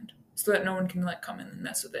the land, so that no one can come in and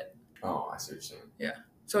mess with it. Oh, I see what you're saying. Yeah.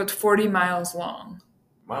 So it's 40 miles long.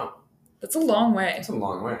 Wow. That's a long way. That's a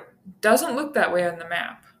long way. Doesn't look that way on the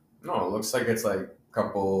map. No, it looks like it's like a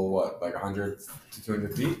couple, 100 to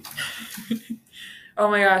 200 feet? Oh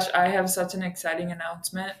my gosh, I have such an exciting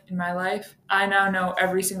announcement in my life. I now know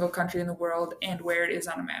every single country in the world and where it is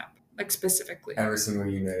on a map, specifically. Every single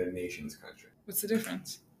United Nations country. What's the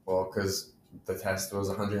difference? Well, because the test was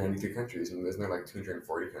 193 countries, and isn't there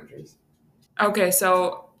 240 countries? Okay,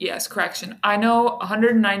 so yes, correction. I know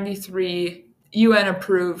 193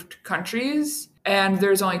 UN-approved countries, and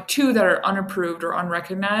there's only 2 that are unapproved or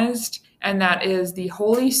unrecognized, and that is the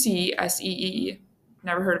Holy See, SEE,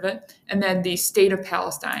 never heard of it, and then the State of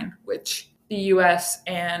Palestine, which the U.S.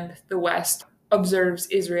 and the West observes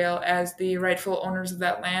Israel as the rightful owners of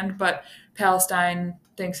that land, but Palestine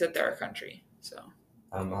thinks that they're a country. So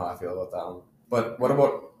I don't know how I feel about that one. But what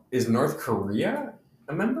about, is North Korea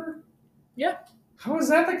a member? Yeah. How is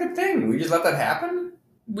that a thing? We just let that happen?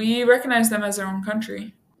 We recognize them as their own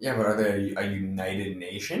country. Yeah, but are they a united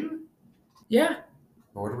nation? Yeah.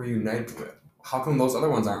 What are we united with? How come those other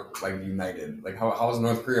ones aren't united? How is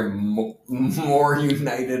North Korea more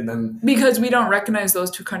united than? Because we don't recognize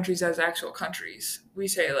those 2 countries as actual countries. We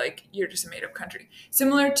say you're just a made-up country.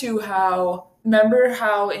 Similar to remember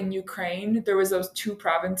how in Ukraine there was those 2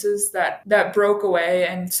 provinces that broke away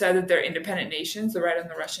and said that they're independent nations, they're right on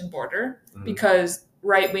the Russian border, because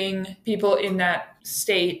right-wing people in that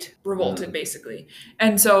state revolted basically.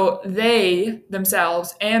 And so they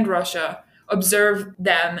themselves and Russia observe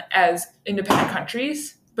them as independent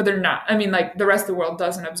countries, but they're not. I mean, the rest of the world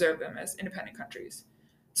doesn't observe them as independent countries.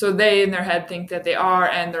 So they, in their head, think that they are,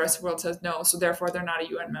 and the rest of the world says no, so therefore they're not a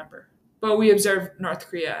UN member. But we observe North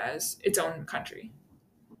Korea as its own country.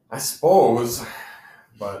 I suppose,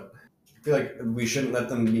 but I feel like we shouldn't let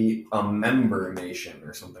them be a member nation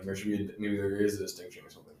or something. There should be, maybe there is a distinction or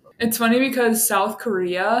something. It's funny because South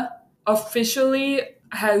Korea officially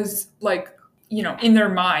has, in their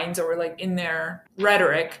minds or in their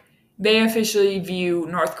rhetoric, they officially view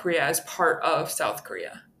North Korea as part of South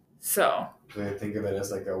Korea. So do they think of it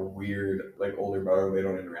as a weird, older brother they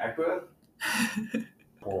don't interact with?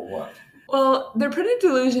 Or what? Well, they're pretty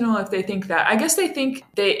delusional if they think that. I guess they think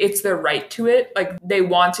it's their right to it. They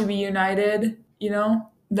want to be united,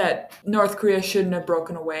 that North Korea shouldn't have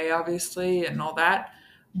broken away, obviously, and all that.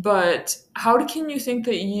 But how can you think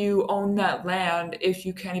that you own that land if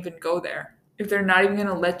you can't even go there? If they're not even going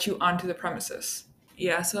to let you onto the premises?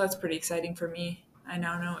 Yeah, so that's pretty exciting for me. I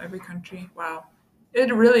now know every country. Wow.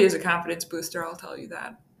 It really is a confidence booster, I'll tell you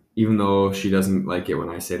that. Even though she doesn't like it when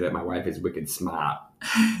I say that my wife is wicked smart.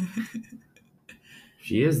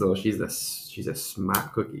 She is, though. She's a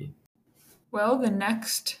smart cookie. Well, the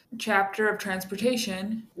next chapter of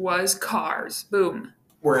transportation was cars. Boom.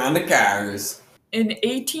 We're on the cars. In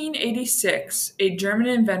 1886, a German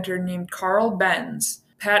inventor named Carl Benz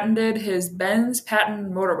patented his Benz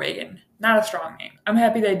Patent Motorwagen. Not a strong name. I'm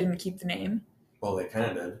happy they didn't keep the name. Well, they kind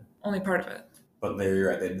of did. Only part of it. But you're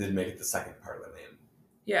right. They did make it the second part of the name.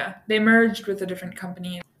 Yeah. They merged with a different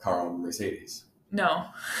company. Carl Mercedes. No.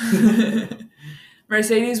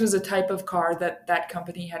 Mercedes was a type of car that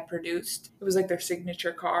company had produced. It was their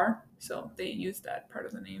signature car. So they used that part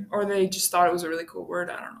of the name. Or they just thought it was a really cool word.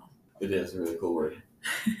 I don't know. It is a really cool word.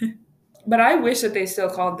 But I wish that they still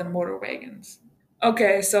called them motor wagons.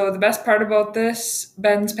 Okay, so the best part about this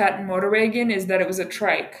Benz Patent Motorwagen is that it was a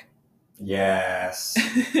trike. Yes.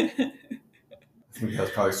 I think that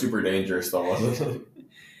was probably super dangerous though, wasn't it?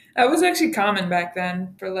 That was actually common back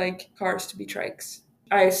then for like cars to be trikes.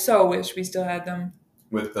 I so wish we still had them.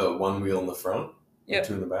 With the one wheel in the front and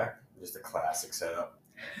two Yep. in the back. Just a classic setup.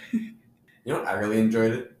 You know what I really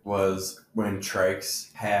enjoyed it was when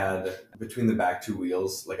trikes had between the back two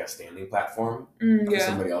wheels like a standing platform for Yeah.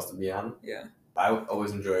 somebody else to be on. Yeah. I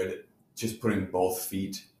always enjoyed just putting both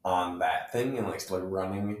feet on that thing and like still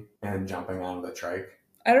running and jumping on the trike.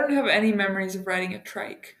 I don't have any memories of riding a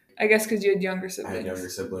trike. I guess because you had younger I siblings. had younger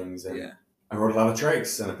siblings and Yeah. I rode a lot of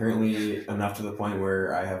trikes, and apparently enough to the point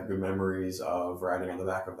where I have good memories of riding on the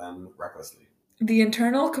back of them recklessly. The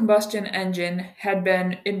internal combustion engine had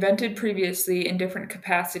been invented previously in different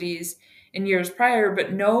capacities in years prior,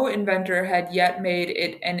 but no inventor had yet made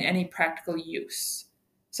it in any practical use.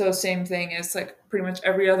 So same thing as like pretty much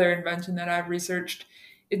every other invention that I've researched.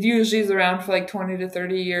 It usually is around for like 20 to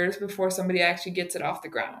 30 years before somebody actually gets it off the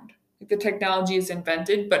ground. Like the technology is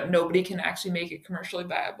invented, but nobody can actually make it commercially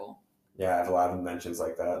viable. Yeah, I have a lot of inventions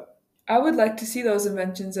like that. I would like to see those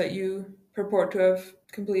inventions that you purport to have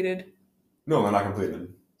completed. No, they're not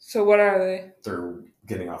completed. So what are they? They're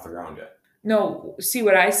getting off the ground yet. No, see,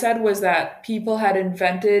 what I said was that people had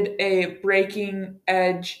invented a breaking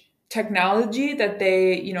edge technology that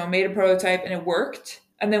they, made a prototype and it worked.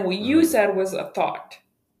 And then what you said was a thought,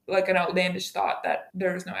 like an outlandish thought that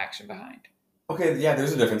there was no action behind. Okay, yeah,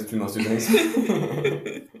 there's a difference between those two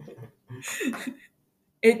things.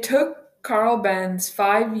 It took Carl Benz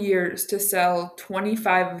 5 years to sell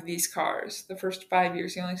 25 of these cars. The first 5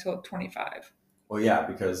 years, he only sold 25. Well, yeah,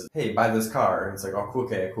 because, hey, buy this car. And it's like, oh, cool,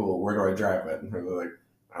 okay, cool. Where do I drive it? And they're like,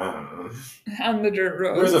 I don't know. On the dirt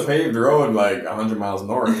road. There's a paved road like 100 miles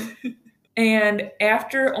north. And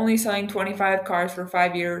after only selling 25 cars for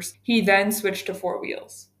 5 years, he then switched to 4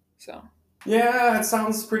 wheels. So, yeah, it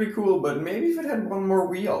sounds pretty cool, but maybe if it had one more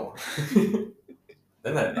wheel,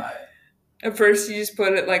 then I'd buy it. at first he just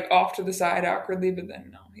put it like off to the side awkwardly, but then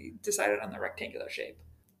no, he decided on the rectangular shape.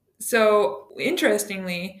 So,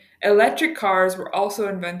 interestingly, electric cars were also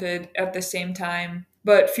invented at the same time,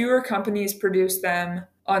 but fewer companies produced them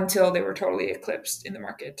until they were totally eclipsed in the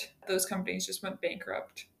market. Those companies just went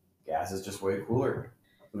bankrupt. Gas is just way cooler.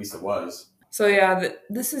 At least it was. So yeah,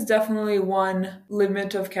 this is definitely one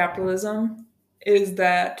limit of capitalism, is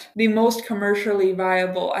that the most commercially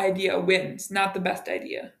viable idea wins, not the best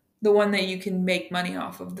idea. The one that you can make money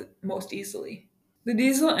off of the most easily. The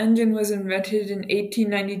diesel engine was invented in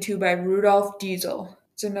 1892 by Rudolf Diesel.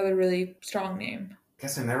 It's another really strong name.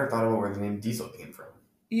 Guess I never thought about where the name Diesel came from.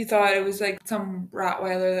 You thought it was like some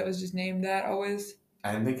Rottweiler that was just named that always?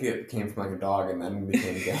 I didn't think it came from like a dog and then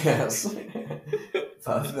became gas.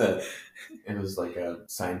 Thought that it was like a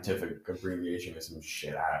scientific abbreviation or some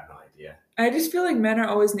shit. I have no idea. I just feel like men are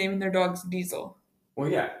always naming their dogs Diesel. Well,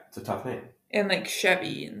 yeah, it's a tough name. And like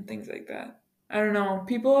Chevy and things like that. I don't know.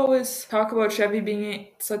 People always talk about Chevy being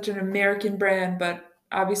such an American brand, but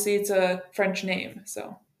obviously it's a French name,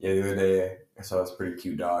 so. Yeah, the other day I saw this pretty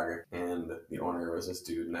cute dog, and the owner was this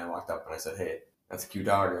dude, and I walked up and I said, hey, that's a cute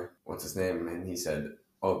dog. What's his name? And he said,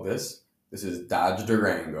 oh, this is Dodge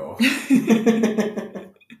Durango.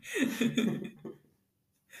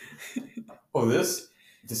 Oh, this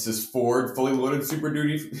is Ford fully loaded Super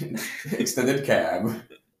Duty extended cab.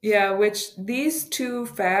 Yeah, which these two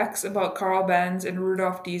facts about Carl Benz and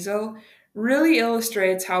Rudolf Diesel really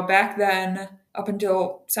illustrates how back then, up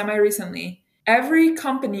until semi-recently, every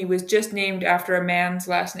company was just named after a man's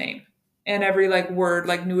last name. And every word,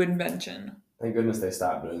 new invention. Thank goodness they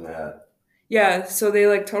stopped doing that. Yeah, so they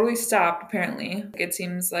totally stopped apparently. It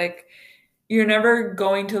seems like you're never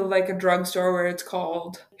going to a drugstore where it's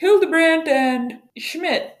called Hildebrandt and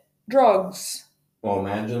Schmidt drugs. Well,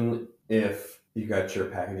 imagine if you got your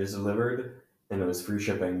packages delivered and it was free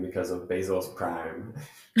shipping because of Bezos Prime.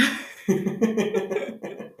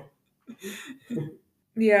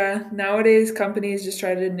 Yeah, nowadays companies just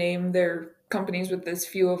try to name their companies with as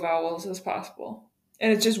few vowels as possible.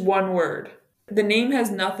 And it's just one word. The name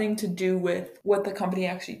has nothing to do with what the company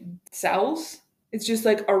actually sells. It's just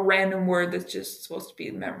a random word that's just supposed to be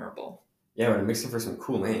memorable. Yeah, but it makes it for some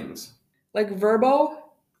cool names. Like Verbo?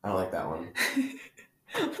 I don't like that one.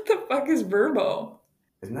 What the fuck is Verbo?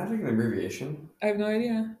 Isn't that an abbreviation? I have no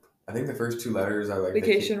idea. I think the first two letters are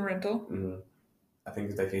Vacation rental? Mm-hmm. I think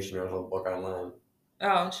it's vacation rental book online.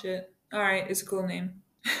 Oh, shit. Alright, it's a cool name.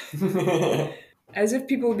 As if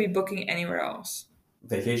people would be booking anywhere else.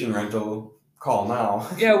 Vacation rental, call now.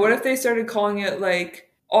 Yeah, what if they started calling it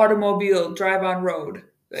automobile drive on road?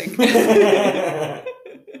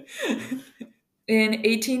 In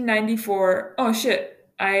 1894, oh shit,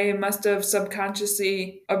 I must have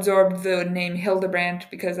subconsciously absorbed the name Hildebrandt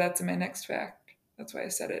because that's my next fact. That's why I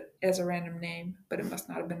said it as a random name, but it must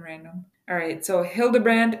not have been random. All right, so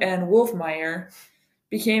Hildebrand and Wolfmeyer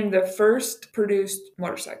became the first produced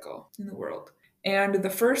motorcycle in the world, and the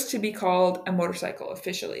first to be called a motorcycle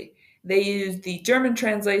officially. They used the German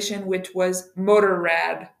translation, which was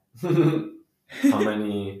Motorrad. How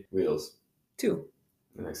many wheels? 2.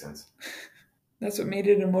 That makes sense. That's what made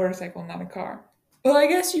it a motorcycle, not a car. Well, I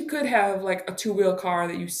guess you could have like a 2-wheel car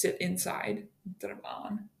that you sit inside instead of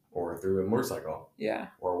on. Or through a motorcycle. Yeah.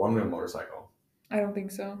 Or a one-wheel motorcycle. I don't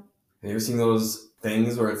think so. Have you ever seen those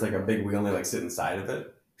things where it's like a big wheel and they like sit inside of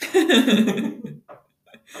it?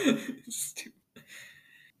 Stupid.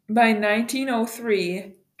 By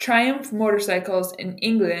 1903, Triumph motorcycles in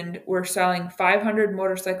England were selling 500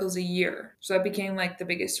 motorcycles a year. So that became like the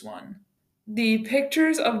biggest one. The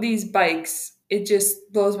pictures of these bikes, it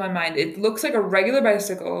just blows my mind. It looks like a regular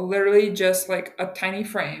bicycle, literally just like a tiny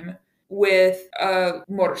frame with a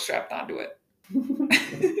motor strapped onto it.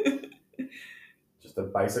 Just a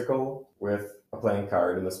bicycle with a playing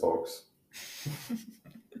card in the spokes.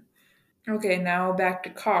 Okay, now back to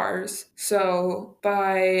cars. So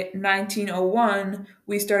by 1901,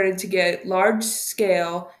 we started to get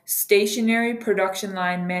large-scale stationary production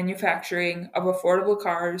line manufacturing of affordable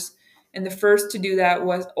cars, and the first to do that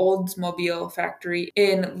was Oldsmobile factory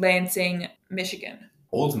in Lansing, Michigan.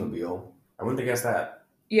 Oldsmobile? I wouldn't have guessed that.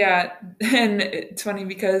 Yeah, and it's funny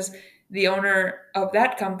because the owner of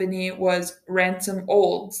that company was Ransom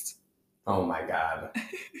Olds. Oh my god.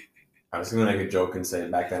 I was going to make a joke and say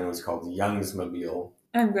back then it was called Youngsmobile.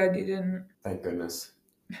 I'm glad you didn't. Thank goodness.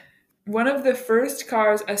 One of the first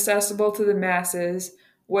cars accessible to the masses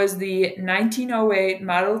was the 1908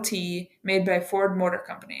 Model T made by Ford Motor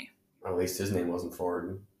Company. At least his name wasn't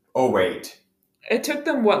Ford. Oh, wait. It took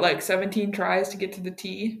them, 17 tries to get to the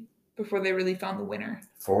T before they really found the winner?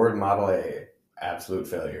 Ford Model A. Absolute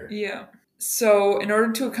failure. Yeah. So in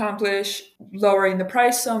order to accomplish lowering the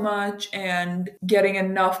price so much and getting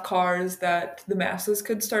enough cars that the masses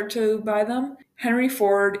could start to buy them, Henry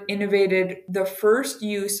Ford innovated the first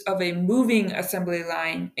use of a moving assembly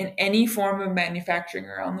line in any form of manufacturing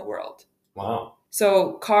around the world. Wow.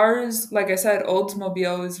 So cars, like I said,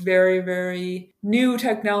 Oldsmobile is very, very new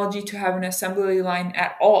technology to have an assembly line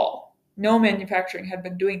at all. No manufacturing had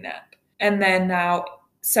been doing that. And then now,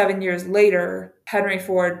 7 years later, Henry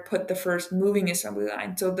Ford put the first moving assembly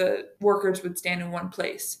line so the workers would stand in one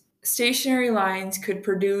place. Stationary lines could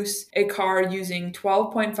produce a car using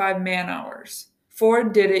 12.5 man-hours.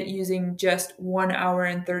 Ford did it using just 1 hour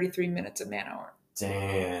and 33 minutes of man-hour.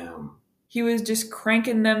 Damn. He was just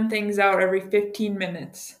cranking them things out every 15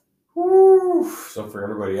 minutes. Woo. So for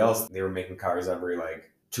everybody else, they were making cars every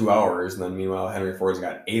 2 hours, and then meanwhile Henry Ford's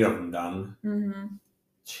got 8 of them done. Mm-hmm.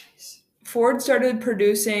 Jeez. Ford started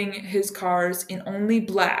producing his cars in only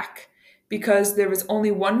black because there was only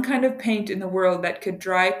one kind of paint in the world that could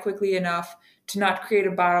dry quickly enough to not create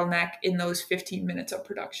a bottleneck in those 15 minutes of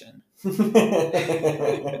production.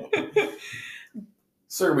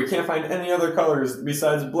 Sir, we can't find any other colors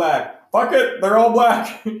besides black. Fuck it, they're all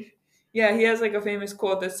black. Yeah, he has a famous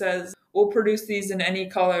quote that says, "We'll produce these in any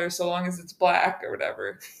color so long as it's black," or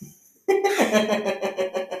whatever.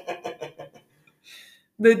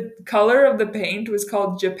 The color of the paint was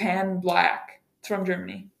called Japan Black. It's from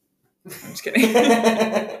Germany. I'm just kidding.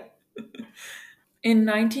 In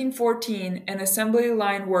 1914, an assembly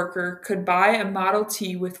line worker could buy a Model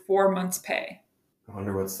T with 4 months' pay. I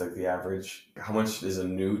wonder what's the average. How much is a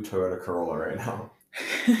new Toyota Corolla right now?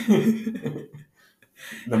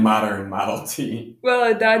 The modern Model T.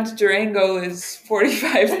 Well, a Dodge Durango is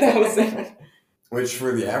 $45,000. Which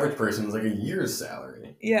for the average person is like a year's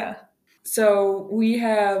salary. Yeah. So we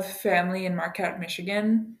have family in Marquette,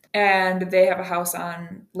 Michigan, and they have a house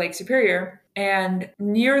on Lake Superior. And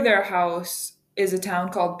near their house is a town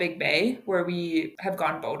called Big Bay, where we have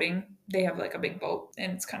gone boating. They have a big boat,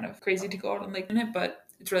 and it's kind of crazy to go out on lake in it, but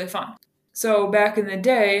it's really fun. So back in the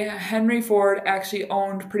day, Henry Ford actually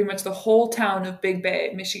owned pretty much the whole town of Big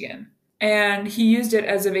Bay, Michigan. And he used it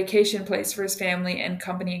as a vacation place for his family and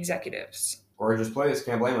company executives. Gorgeous place,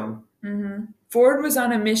 can't blame him. Mm-hmm. Ford was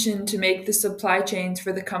on a mission to make the supply chains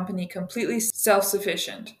for the company completely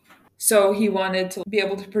self-sufficient. So he wanted to be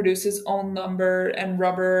able to produce his own lumber and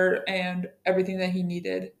rubber and everything that he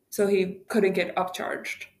needed, so he couldn't get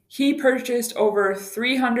upcharged. He purchased over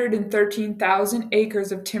 313,000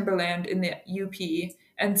 acres of timberland in the UP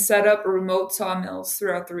and set up remote sawmills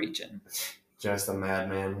throughout the region. Just a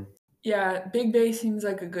madman. Yeah, Big Bay seems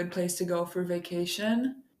like a good place to go for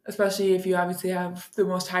vacation, especially if you obviously have the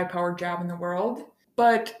most high-powered job in the world.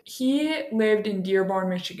 But he lived in Dearborn,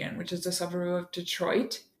 Michigan, which is a suburb of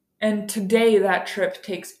Detroit. And today that trip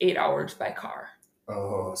takes 8 hours by car.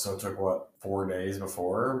 Oh, so it took, what, 4 days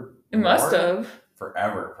before? It must More? have.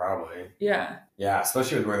 Forever, probably. Yeah. Yeah,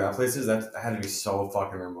 especially with where that place is. That had to be so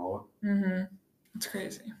fucking remote. Mm-hmm. It's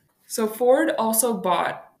crazy. So Ford also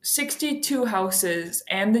bought 62 houses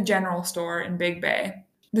and the general store in Big Bay.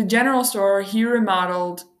 The general store he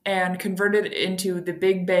remodeled and converted it into the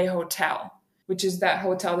Big Bay Hotel, which is that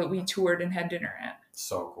hotel that we toured and had dinner at.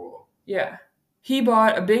 So cool. Yeah. He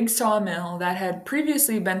bought a big sawmill that had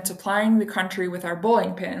previously been supplying the country with our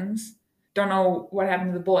bowling pins. Don't know what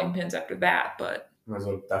happened to the bowling pins after that, but It was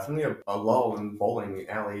definitely a lull in bowling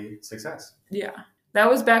alley success. yeah. That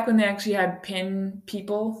was back when they actually had pin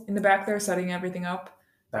people in the back there setting everything up.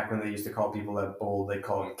 Back when they used to call people that bowl, they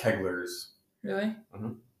call them keglers. Really?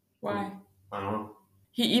 Mhm. Why? I don't know.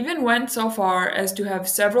 He even went so far as to have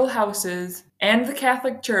several houses and the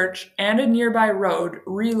Catholic church and a nearby road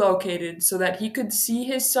relocated so that he could see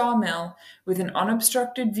his sawmill with an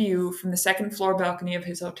unobstructed view from the second floor balcony of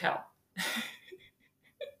his hotel.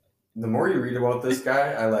 The more you read about this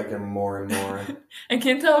guy, I like him more and more. I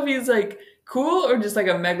can't tell if he's like cool or just like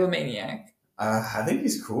a megalomaniac. I think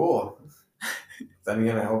he's cool. Then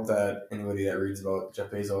again, I hope that anybody that reads about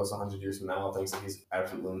Jeff Bezos 100 years from now thinks that he's an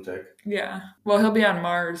absolute lunatic. Yeah. Well, he'll be on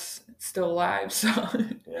Mars, still alive, so.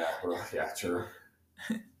 Yeah, true.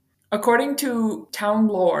 According to town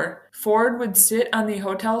lore, Ford would sit on the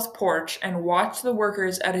hotel's porch and watch the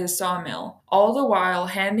workers at his sawmill, all the while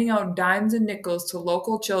handing out dimes and nickels to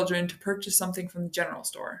local children to purchase something from the general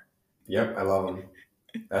store. Yep, I love him.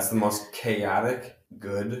 That's the most chaotic,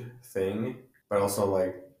 good thing, but also,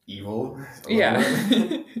 like, evil. Yeah.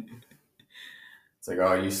 It's like,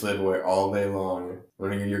 oh, you slid away all day long. I'm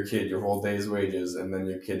going to give your kid your whole day's wages, and then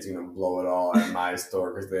your kid's going to blow it all at my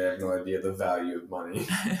store because they have no idea the value of money.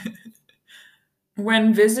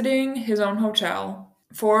 When visiting his own hotel,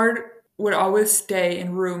 Ford would always stay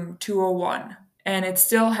in room 201, and it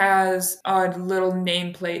still has a little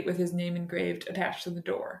nameplate with his name engraved attached to the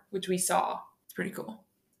door, which we saw. It's pretty cool.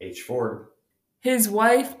 H. Ford. His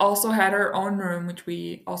wife also had her own room, which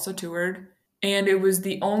we also toured, and it was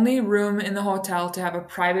the only room in the hotel to have a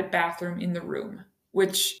private bathroom in the room,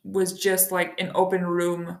 which was just like an open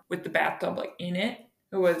room with the bathtub like in it.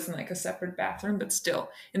 It wasn't like a separate bathroom, but still.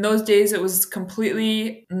 In those days, it was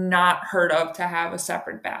completely not heard of to have a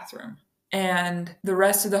separate bathroom. And the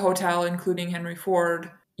rest of the hotel, including Henry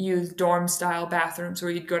Ford, used dorm-style bathrooms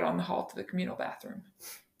where you'd go down the hall to the communal bathroom.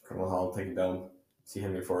 Criminal Hall, take it down. See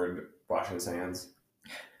Henry Ford washing his hands.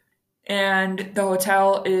 And the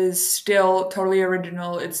hotel is still totally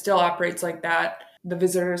original. It still operates like that. The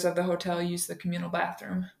visitors of the hotel use the communal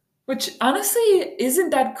bathroom, which honestly isn't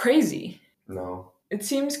that crazy. No. It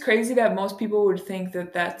seems crazy that most people would think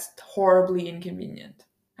that that's horribly inconvenient.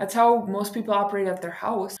 That's how most people operate at their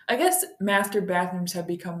house. I guess master bathrooms have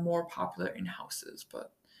become more popular in houses,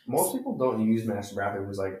 but Most people don't use master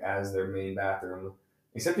bathrooms like as their main bathroom,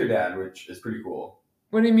 except your dad, which is pretty cool.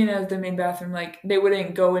 what do you mean as the main bathroom? Like they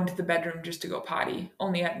wouldn't go into the bedroom just to go potty,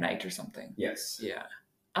 only at night or something. Yes. Yeah.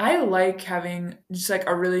 I like having just like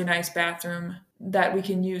a really nice bathroom that we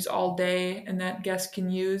can use all day and that guests can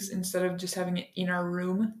use instead of just having it in our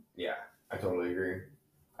room. Yeah, I totally agree.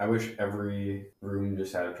 I wish every room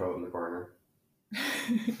just had a toilet in the corner.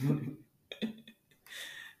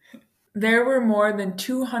 There were more than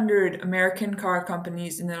 200 American car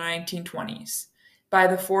companies in the 1920s. By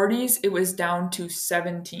the 40s, it was down to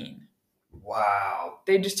 17. Wow.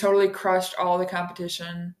 They just totally crushed all the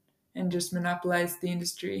competition and just monopolized the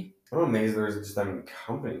industry. I'm amazed there was just that many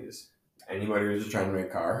companies. Anybody was just trying to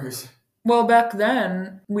make cars, Well, back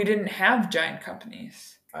then, we didn't have giant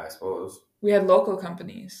companies. I suppose. We had local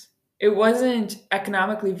companies. It wasn't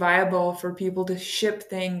economically viable for people to ship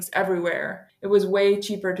things everywhere. It was way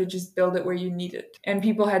cheaper to just build it where you need it. And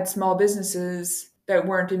people had small businesses that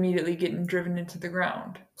weren't immediately getting driven into the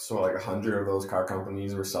ground. So like 100 of those car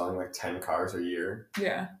companies were selling like 10 cars a year.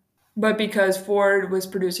 Yeah. But because Ford was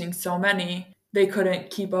producing so many, they couldn't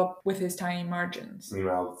keep up with his tiny margins.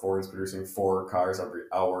 Meanwhile, Ford's producing 4 cars every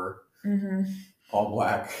hour, Mm-hmm. all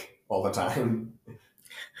black, all the time.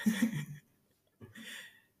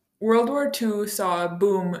 World War II saw a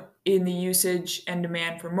boom in the usage and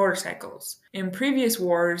demand for motorcycles. In previous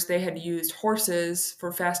wars, they had used horses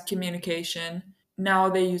for fast communication. Now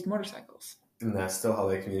they use motorcycles. And that's still how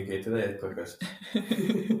they communicate today, the quickest.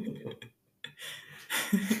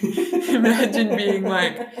 Imagine being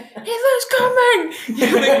like, Hitler's coming!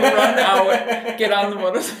 You like run out, get on the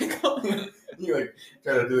motorcycle. You like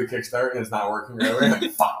try to do the kickstart and it's not working right away.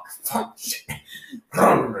 Like, fuck, shit.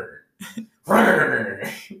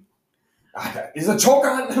 Is a choke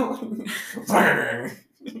on? He's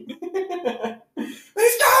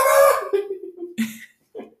coming!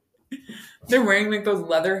 They're wearing like those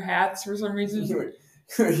leather hats for some reason.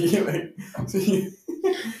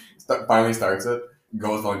 Finally starts it,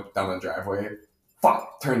 goes down the driveway,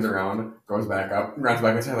 turns around, goes back up, runs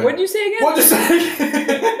back inside. Like, What'd you say again? What'd you say?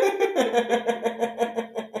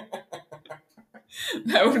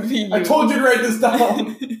 That would be you. I told you to write this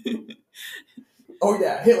down. Oh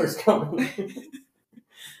yeah, Hitler's coming.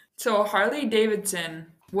 So Harley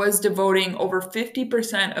Davidson was devoting over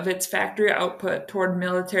 50% of its factory output toward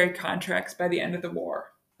military contracts by the end of the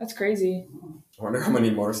war. That's crazy. I wonder how many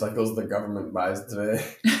motorcycles the government buys today.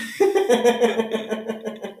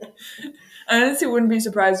 I honestly wouldn't be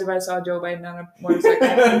surprised if I saw Joe Biden on a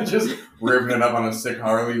motorcycle. Just revving it up on a sick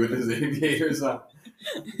Harley with his aviators on.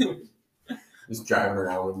 Just driving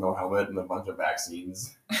around with no helmet and a bunch of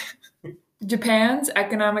vaccines. Japan's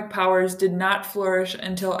economic powers did not flourish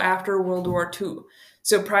until after World War II.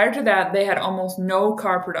 So prior to that, they had almost no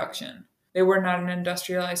car production. They were not an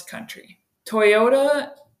industrialized country. Toyota,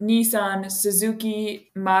 Nissan, Suzuki,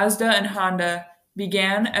 Mazda, and Honda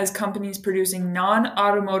began as companies producing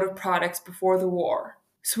non-automotive products before the war,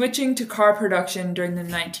 switching to car production during the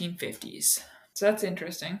 1950s. So that's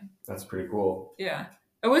interesting. That's pretty cool. Yeah.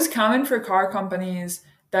 It was common for car companies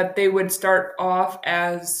that they would start off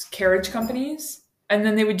as carriage companies, and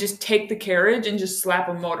then they would just take the carriage and just slap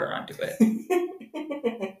a motor onto it.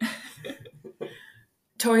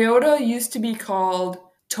 Toyota used to be called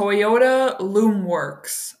Toyota Loom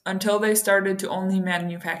Works until they started to only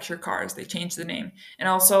manufacture cars. They changed the name. And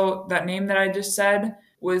also, that name that I just said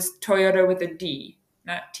was Toyota with a D,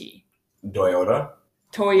 not T. Toyota?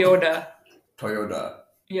 Toyota. Toyota.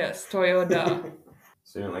 Yes, Toyota.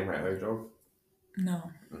 So you didn't like my other joke?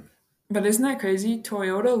 No. But isn't that crazy?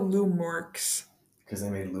 Toyota Loom Works. Because they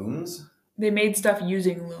made looms? They made stuff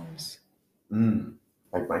using looms.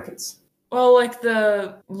 Like blankets? Well, like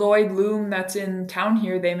the Lloyd loom that's in town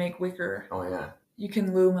here, they make wicker. Oh, yeah. You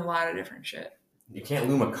can loom a lot of different shit. You can't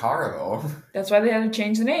loom a car, though. That's why they had to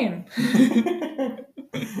change the name.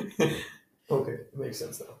 Okay, it makes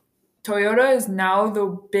sense, though. Toyota is now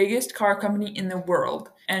the biggest car company in the world,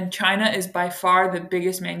 and China is by far the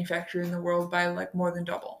biggest manufacturer in the world by like more than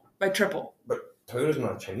double, by triple. But Toyota's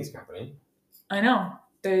not a Chinese company. I know.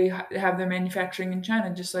 They have their manufacturing in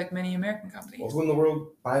China, just like many American companies. Well, who in the world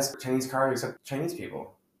buys Chinese cars except Chinese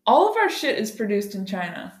people? All of our shit is produced in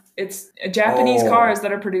China. It's Japanese cars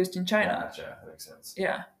that are produced in China. Gotcha. That makes sense.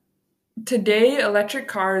 Yeah. Today, electric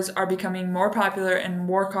cars are becoming more popular and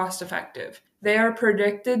more cost-effective. They are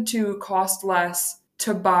predicted to cost less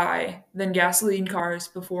to buy than gasoline cars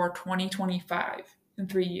before 2025 in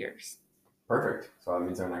 3 years. Perfect. So that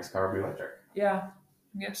means our next car will be electric. Yeah,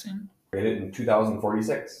 I'm guessing. Rated in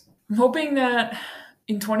 2046. I'm hoping that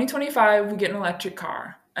in 2025 we get an electric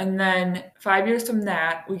car. And then 5 years from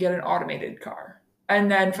that, we get an automated car.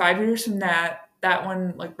 And then 5 years from that, that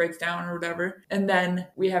one like breaks down or whatever. And then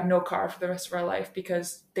we have no car for the rest of our life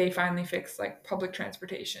because they finally fix like public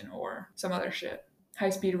transportation or some other shit.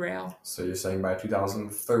 High-speed rail. So you're saying by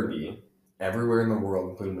 2030, everywhere in the world,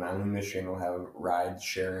 including Miami, Michigan, will have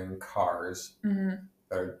ride-sharing cars that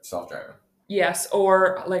are self-driving. Yes,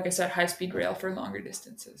 or like I said, high-speed rail for longer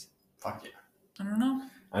distances. Fuck yeah. I don't know.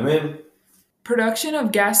 I'm in. Production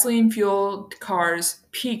of gasoline-fueled cars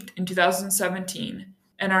peaked in 2017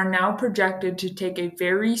 and are now projected to take a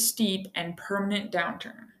very steep and permanent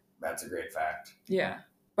downturn. That's a great fact. Yeah.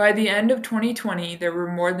 By the end of 2020, there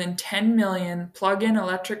were more than 10 million plug-in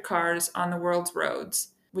electric cars on the world's roads,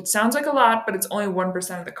 which sounds like a lot, but it's only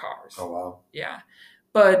 1% of the cars. Oh, wow. Yeah.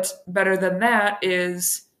 But better than that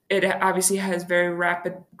is it obviously has very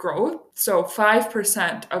rapid growth. So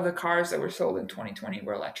 5% of the cars that were sold in 2020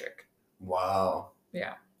 were electric. Wow.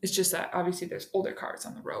 Yeah. It's just that obviously there's older cars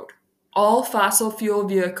on the road. All fossil fuel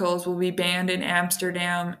vehicles will be banned in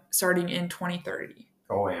Amsterdam starting in 2030.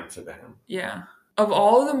 Oh, Amsterdam. Yeah. Of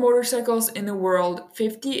all the motorcycles in the world,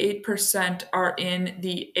 58% are in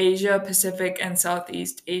the Asia, Pacific, and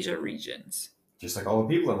Southeast Asia regions. Just like all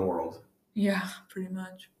the people in the world. Yeah, pretty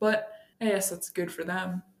much. But I guess that's good for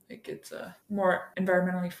them. Like it's a more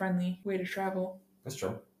environmentally friendly way to travel. That's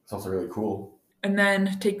true. It's also really cool. And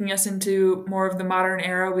then taking us into more of the modern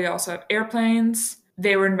era, we also have airplanes.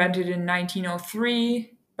 They were invented in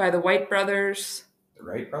 1903 by the White brothers. The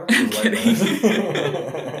Wright brothers? I'm The White kidding.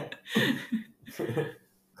 brothers?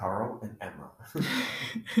 Carl and Emma.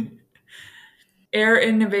 Air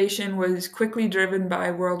innovation was quickly driven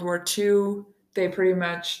by World War II. They pretty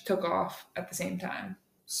much took off at the same time.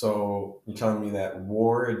 So you're telling me that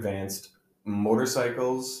war advanced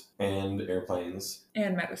motorcycles and airplanes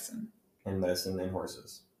And medicine. and medicine and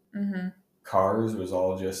horses. Mm-hmm. Cars was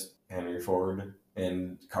all just Henry Ford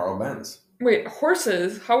and Carl Benz. Wait,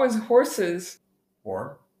 horses? How is horses?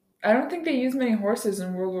 Or, I don't think they used many horses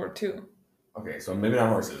in World War II. okay, so maybe not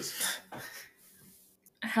horses.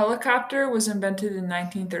 Helicopter was invented in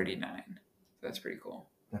 1939. That's pretty cool.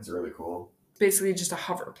 That's really cool. Basically just a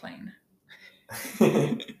hover plane.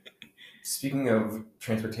 Speaking of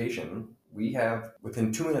transportation, we have,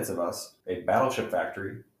 within 2 minutes of us, a battleship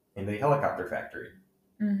factory and a helicopter factory.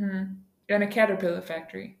 Mm-hmm. And a caterpillar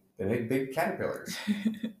factory. They make big caterpillars.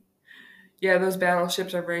 Yeah, those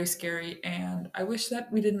battleships are very scary, and I wish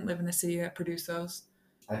that we didn't live in a city that produced those.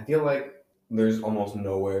 I feel like there's almost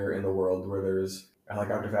nowhere in the world where there's a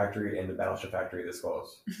helicopter factory and a battleship factory this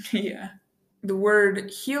close. Yeah. The word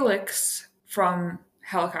helix from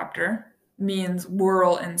helicopter means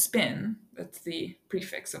whirl and spin. That's the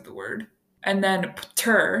prefix of the word. And then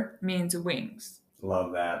pter means wings.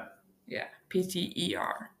 Love that. Yeah,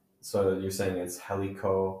 P-T-E-R. So you're saying it's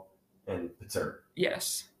helico and pter.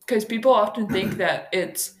 Yes. Because people often think that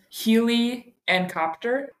it's heli and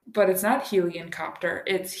copter, but it's not heli and copter.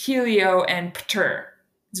 It's helio and pter.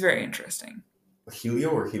 It's very interesting. Helio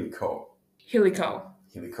or helico? Helico.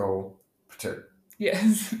 Helico, pter.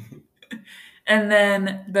 Yes. And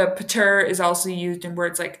then the pter is also used in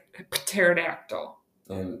words like pterodactyl.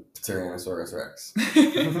 And Tyrannosaurus Rex.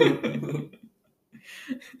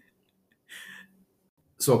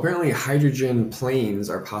 So apparently hydrogen planes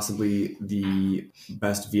are possibly the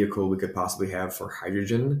best vehicle we could possibly have for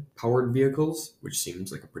hydrogen-powered vehicles, which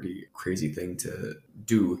seems like a pretty crazy thing to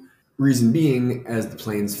do. Reason being, as the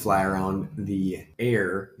planes fly around the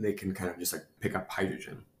air, they can kind of just like pick up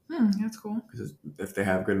hydrogen. That's cool. Because if they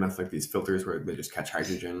have good enough like these filters where they just catch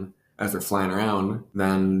hydrogen as they're flying around,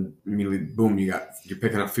 then immediately, boom, you're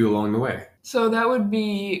picking up fuel along the way. So that would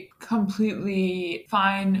be completely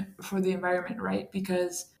fine for the environment, right?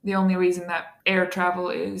 Because the only reason that air travel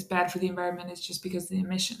is bad for the environment is just because of the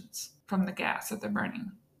emissions from the gas that they're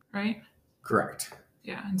burning, right? Correct.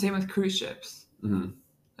 Yeah, and same with cruise ships. Mm-hmm.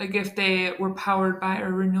 Like if they were powered by a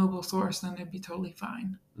renewable source, then it'd be totally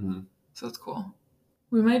fine. Mm-hmm. So it's cool.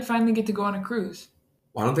 We might finally get to go on a cruise.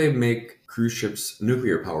 Why don't they make cruise ships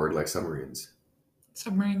nuclear powered like submarines?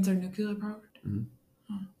 Submarines are nuclear powered? Mm-hmm.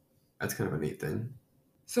 Huh. That's kind of a neat thing.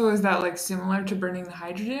 So is that like similar to burning the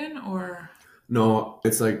hydrogen or? No,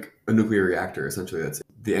 it's like a nuclear reactor, essentially.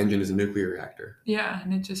 The engine is a nuclear reactor. Yeah,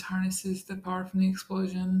 and it just harnesses the power from the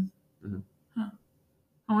explosion. Mm-hmm. Huh.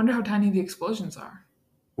 I wonder how tiny the explosions are.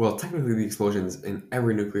 Well, technically the explosions in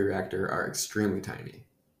every nuclear reactor are extremely tiny.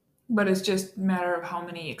 But it's just a matter of how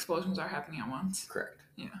many explosions are happening at once. Correct.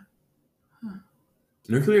 Yeah. Huh.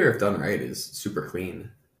 Nuclear, if done right, is super clean.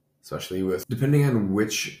 Especially with, depending on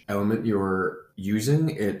which element you're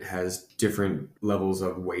using, it has different levels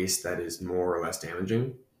of waste that is more or less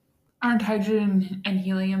damaging. Aren't hydrogen and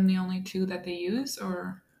helium the only two that they use,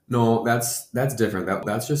 or? No, that's different.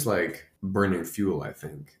 That's just like burning fuel, I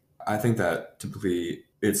think. I think that typically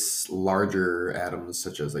it's larger atoms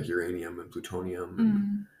such as like uranium and plutonium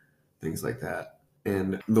and things like that.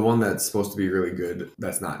 And the one that's supposed to be really good,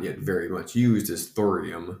 that's not yet very much used, is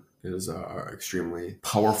thorium. It is an extremely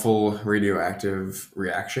powerful radioactive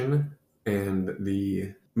reaction, and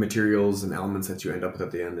the materials and elements that you end up with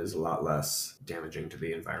at the end is a lot less damaging to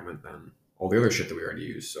the environment than all the other shit that we already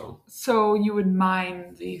use. So you would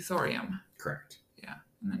mine the thorium. Correct. Yeah,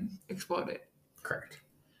 and then explode it. Correct.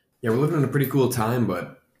 Yeah, we're living in a pretty cool time,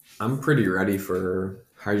 but I'm pretty ready for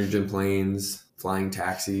hydrogen planes, flying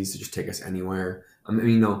taxis to just take us anywhere. I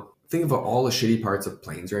mean, think about all the shitty parts of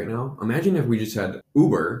planes right now. Imagine if we just had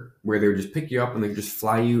Uber, where they would just pick you up and they could just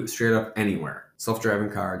fly you straight up anywhere.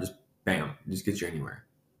 Self-driving car, just bam, just get you anywhere.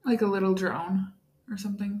 Like a little drone or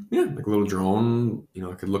something? Yeah, like a little drone.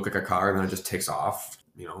 It could look like a car and then it just takes off,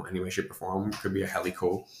 any way, shape, or form. It could be a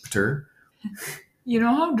helicopter. You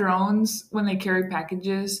know how drones, when they carry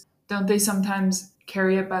packages, don't they sometimes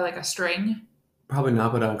carry it by like a string? Probably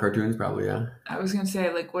not, but on cartoons, probably, yeah. I was going to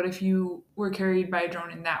say, like, what if you were carried by a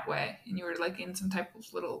drone in that way and you were like in some type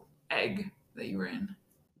of little egg that you were in?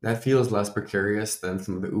 That feels less precarious than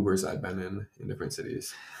some of the Ubers I've been in different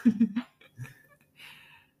cities.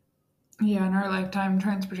 Yeah, in our lifetime,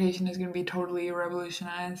 transportation is going to be totally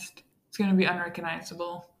revolutionized. It's going to be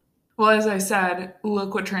unrecognizable. Well, as I said,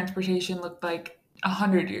 look what transportation looked like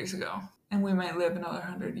 100 years ago, and we might live another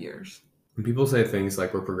 100 years. When people say things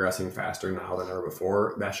like we're progressing faster now than ever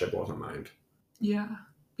before, that shit blows my mind. Yeah,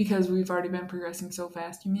 because we've already been progressing so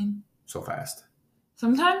fast, you mean? So fast.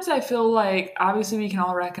 Sometimes I feel like, obviously we can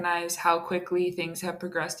all recognize how quickly things have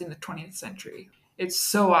progressed in the 20th century. It's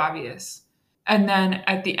so obvious. And then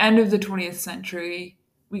at the end of the 20th century,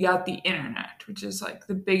 we got the internet, which is like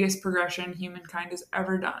the biggest progression humankind has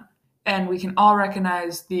ever done. And we can all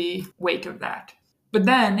recognize the weight of that. But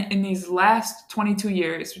then in these last 22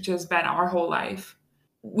 years, which has been our whole life,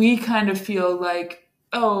 we kind of feel like,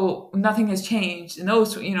 oh, nothing has changed. And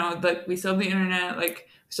those, like we still have the internet, like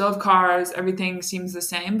we still have cars, everything seems the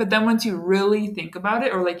same. But then once you really think about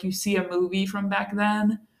it, or like you see a movie from back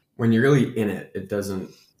then, when you're really in it, it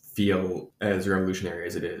doesn't feel as revolutionary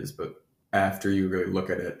as it is. But after you really look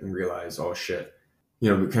at it and realize, oh shit,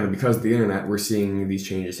 kind of because of the internet, we're seeing these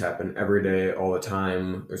changes happen every day, all the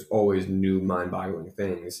time. There's always new mind-boggling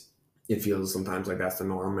things. It feels sometimes like that's the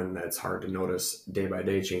norm, and that's hard to notice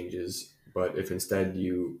day-by-day changes. But if instead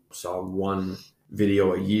you saw one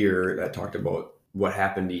video a year that talked about what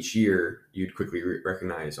happened each year, you'd quickly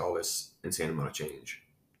recognize all this insane amount of change.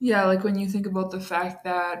 Yeah, like when you think about the fact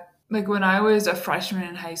that, like when I was a freshman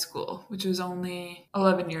in high school, which was only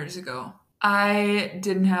 11 years ago, I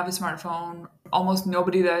didn't have a smartphone. Almost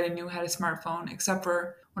nobody that I knew had a smartphone, except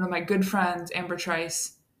for one of my good friends, Amber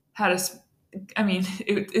Trice, had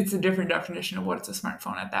it's a different definition of what's a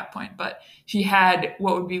smartphone at that point, but she had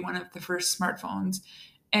what would be one of the first smartphones.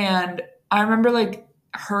 And I remember like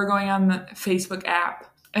her going on the Facebook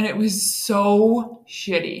app, and it was so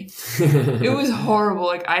shitty. It was horrible.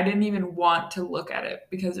 Like I didn't even want to look at it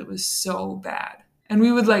because it was so bad. And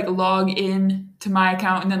we would like log in to my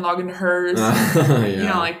account and then log into hers,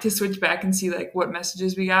 Yeah. like to switch back and see like what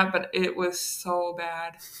messages we got. But it was so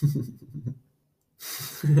bad.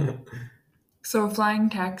 So flying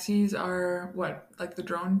taxis are what, like the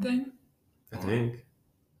drone thing? I think.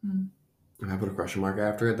 If I put a question mark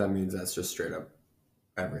after it, that means that's just straight up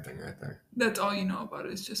everything right there. That's all you know about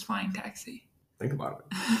is just flying taxi. Think about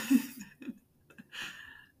it.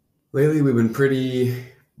 Lately, we've been pretty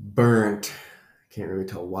burnt. Can't really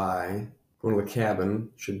tell why. Going to the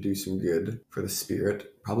cabin should do some good for the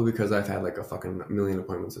spirit. Probably because I've had like a fucking million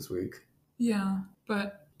appointments this week. Yeah,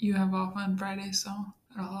 but you have off on Friday, so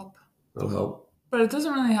that'll help. That'll help. But it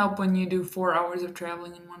doesn't really help when you do 4 hours of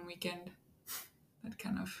traveling in one weekend. That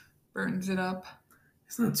kind of burns it up.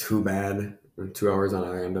 It's not too bad. 2 hours on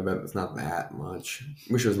either end of it. It's not that much.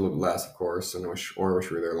 Wish it was a little less, of course, and wish we were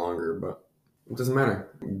there longer, but it doesn't matter.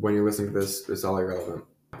 When you're listening to this, it's all irrelevant.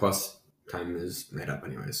 Plus, time is made up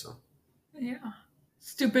anyway, so. Yeah.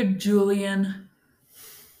 Stupid Julian.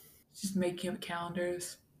 Just making up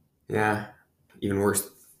calendars. Yeah. Even worse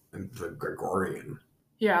than the Gregorian.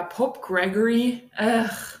 Yeah, Pope Gregory.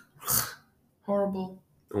 Ugh. Horrible.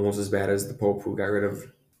 Almost as bad as the Pope who got rid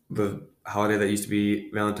of the holiday that used to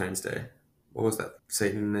be Valentine's Day. What was that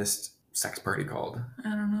Satanist sex party called? I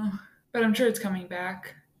don't know. But I'm sure it's coming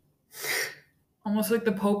back. Almost like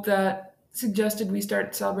the Pope that suggested we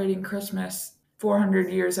start celebrating Christmas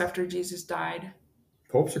 400 years after Jesus died.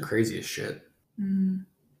 Popes are crazy as shit.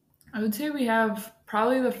 I would say we have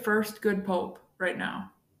probably the first good Pope right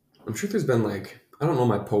now. I'm sure there's been I don't know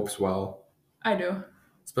my popes well. I do.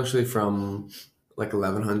 Especially from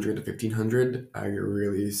 1100 to 1500, I get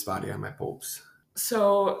really spotty on my popes.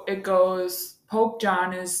 So it goes, Pope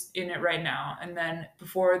John is in it right now. And then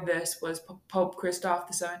before this was Pope Christoph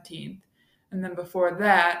the 17th. And then before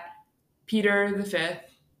that, Peter the 5th.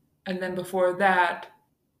 And then before that,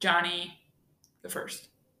 Johnny the 1st.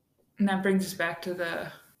 And that brings us back to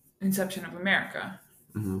the inception of America.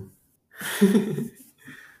 Mm-hmm.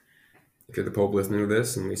 If you're the Pope listening to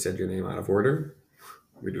this and we said your name out of order,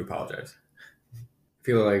 we do apologize. I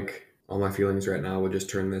feel like all my feelings right now would just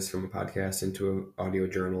turn this from a podcast into an audio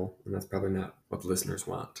journal, and that's probably not what the listeners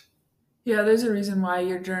want. Yeah, there's a reason why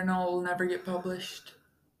your journal will never get published.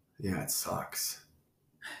 Yeah, it sucks.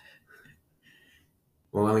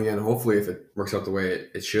 Well, then again, hopefully if it works out the way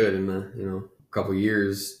it should in a couple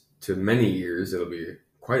years to many years, it'll be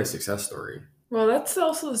quite a success story. Well, that's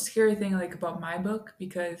also the scary thing about my book,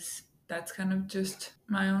 because that's kind of just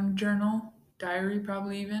my own journal, diary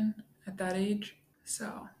probably even at that age.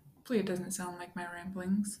 So hopefully it doesn't sound like my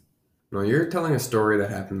ramblings. No, you're telling a story that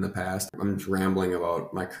happened in the past. I'm just rambling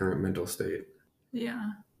about my current mental state.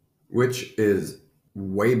 Yeah. Which is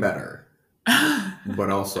way better. But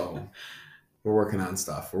also, we're working on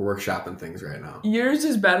stuff. We're workshopping things right now. Yours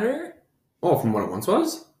is better? Oh, from what it once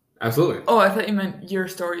was? Absolutely. Oh, I thought you meant your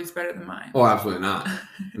story is better than mine. Oh, absolutely not.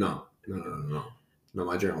 No,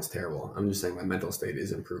 my journal's terrible. I'm just saying my mental state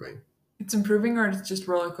is improving. It's improving, or it's just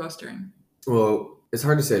roller coastering? Well, it's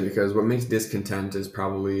hard to say, because what makes discontent is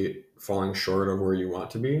probably falling short of where you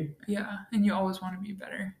want to be. Yeah, and you always want to be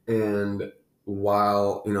better. And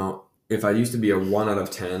while, if I used to be a 1 out of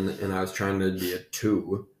 10 and I was trying to be a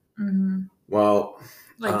 2, well...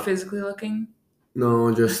 physically looking?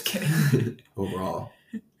 No, just kidding. Overall,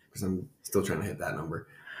 because I'm still trying to hit that number.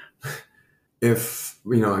 If,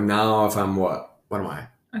 now if I'm what am I?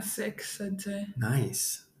 A 6, I'd say.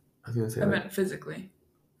 Nice. I was going to say I meant physically.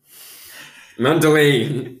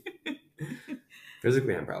 mentally.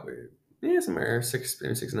 Physically, I'm probably, somewhere 6,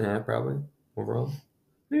 maybe 6.5 probably overall.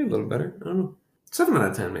 Maybe a little better. I don't know. 7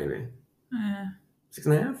 out of 10 maybe.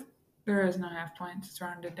 6.5? There is no half points. It's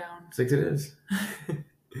rounded down. 6 it is. I'm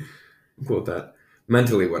cool with that.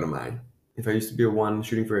 Mentally, what am I? If I used to be a 1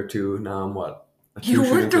 shooting for a 2, now I'm what? A 2 You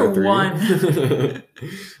shooting weren't for a 3?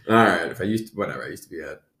 1. Alright, if I used to be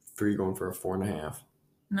a 3 going for a 4.5.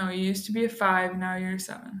 No, you used to be a 5, now you're a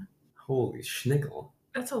 7. Holy schnickel.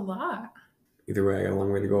 That's a lot. Either way, I got a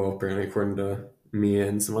long way to go, apparently, according to me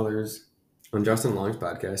and some others. On Justin Long's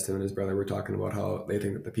podcast, him and his brother were talking about how they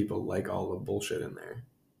think that the people like all the bullshit in there.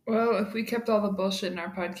 Well, if we kept all the bullshit in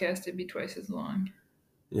our podcast, it'd be twice as long.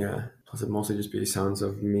 Yeah. Plus, it'd mostly just be sounds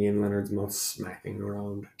of me and Leonard's mouth smacking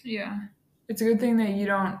around. Yeah. It's a good thing that you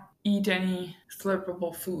don't eat any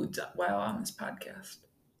slurpable foods while on this podcast.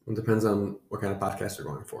 It depends on what kind of podcast you're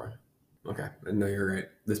going for. Okay. No, you're right.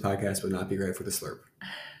 This podcast would not be right for the slurp.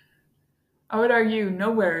 I would argue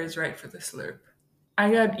nowhere is right for the slurp.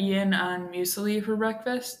 I got Ian on muesli for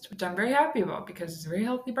breakfast, which I'm very happy about because it's a very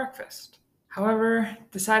healthy breakfast. However,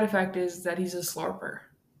 the side effect is that he's a slurper,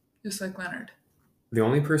 just like Leonard. The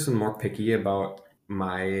only person more picky about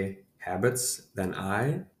my habits than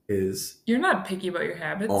I is... You're not picky about your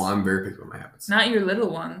habits. Oh, I'm very picky about my habits. Not your little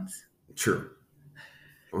ones. True.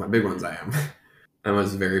 Well, my big ones I am. I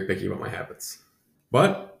was very picky about my habits.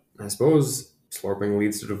 But I suppose slurping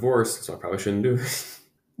leads to divorce, so I probably shouldn't do it.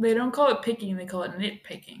 They don't call it picking, they call it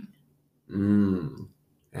nitpicking.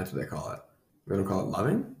 That's what they call it. They don't call it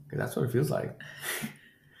loving? Because that's what it feels like.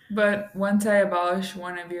 But once I abolish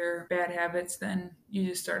one of your bad habits, then you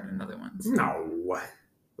just start another one. No.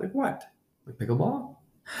 Like what? Like pickleball?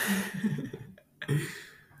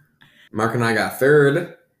 Mark and I got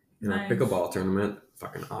third in our pickleball tournament.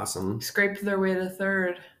 Fucking awesome. Scraped their way to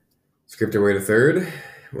third. Scraped our way to third.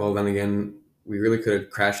 Well, then again, we really could have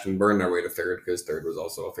crashed and burned our way to third because third was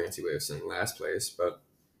also a fancy way of saying last place. But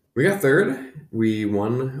we got third. We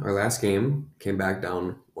won our last game. Came back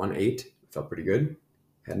down 1-8. Felt pretty good.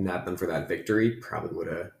 Had it not been for that victory, probably would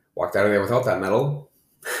have walked out of there without that medal.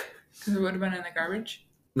 Because it would have been in the garbage?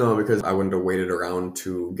 No, because I wouldn't have waited around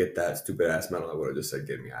to get that stupid ass medal. I would have just said,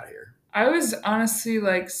 get me out of here. I was honestly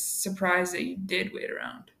surprised that you did wait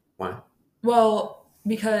around. Why? Well,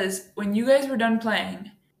 because when you guys were done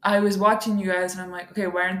playing, I was watching you guys and I'm like, okay,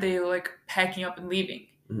 why aren't they packing up and leaving?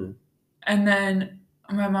 Mm-hmm. And then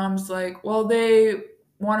my mom's like, well, they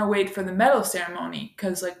want to wait for the medal ceremony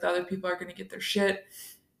because the other people are going to get their shit.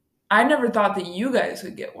 I never thought that you guys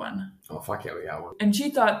would get one. Oh, fuck yeah, we got one. And she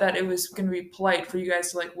thought that it was going to be polite for you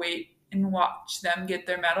guys to wait and watch them get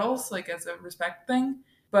their medals, as a respect thing.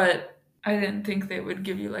 But I didn't think they would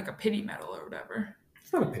give you a pity medal or whatever.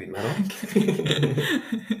 It's not a pity medal.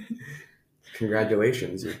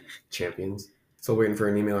 Congratulations, you champions. Still waiting for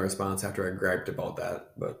an email response after I griped about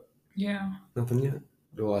that, but yeah. Nothing yet.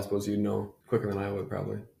 Well, I suppose you'd know quicker than I would,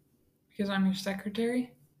 probably. Because I'm your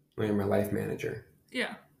secretary? Well, you're my life manager.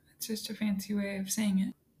 Yeah, it's just a fancy way of saying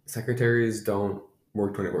it. Secretaries don't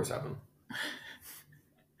work 24/7.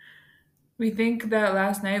 We think that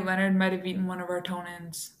last night Leonard might have eaten one of our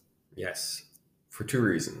tonins. Yes, for 2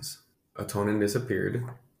 reasons. A tonin disappeared,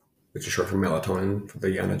 which is short for melatonin for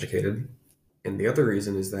the uneducated. And the other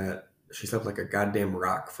reason is that she slept like a goddamn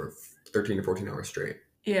rock for 13 to 14 hours straight.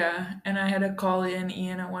 Yeah, and I had to call in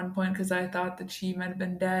Ian at one point because I thought that she might have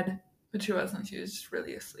been dead, but she wasn't. She was just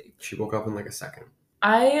really asleep. She woke up in a second.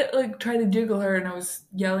 I tried to jiggle her and I was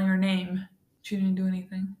yelling her name. She didn't do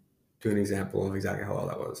anything. Do an example of exactly how well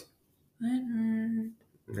that was. Leonard.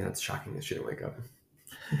 That's shocking that she didn't wake up.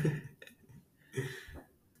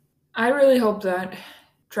 I really hope that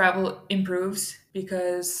travel improves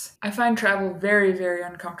because I find travel very, very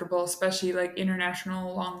uncomfortable, especially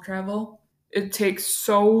international long travel. It takes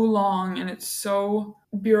so long and it's so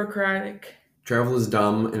bureaucratic. Travel is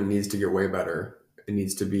dumb and it needs to get way better. It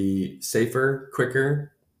needs to be safer,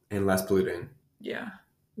 quicker, and less polluting. Yeah,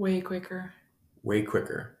 way quicker. Way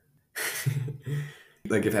quicker.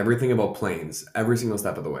 If everything about planes, every single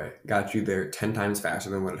step of the way, got you there 10 times faster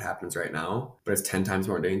than what it happens right now, but it's 10 times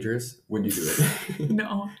more dangerous, would you do it?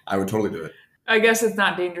 No. I would totally do it. I guess it's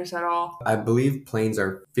not dangerous at all. I believe planes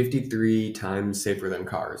are 53 times safer than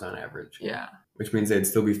cars on average. Yeah. Which means they'd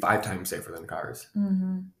still be 5 times safer than cars.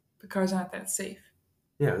 Mm-hmm. The cars aren't that safe.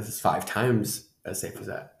 Yeah, this is 5 times as safe as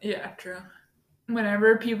that. Yeah, true.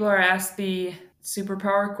 Whenever people are asked the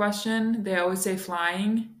superpower question, they always say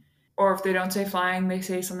flying. Or if they don't say flying, they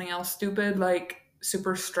say something else stupid like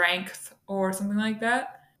super strength or something like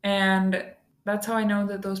that. And that's how I know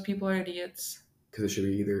that those people are idiots. Because it should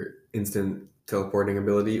be either instant teleporting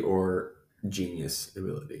ability or genius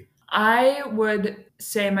ability. I would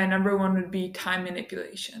say my number one would be time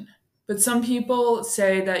manipulation. But some people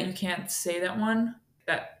say that you can't say that one,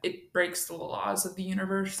 that it breaks the laws of the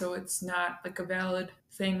universe, so it's not like a valid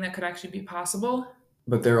thing that could actually be possible.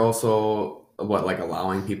 But they're also, like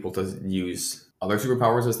allowing people to use other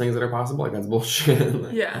superpowers as things that are possible? Like, that's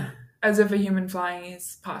bullshit. Yeah, as if a human flying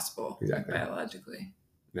is possible. Exactly. Biologically.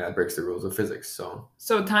 Yeah, it breaks the rules of physics,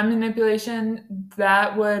 So time manipulation,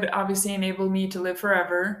 that would obviously enable me to live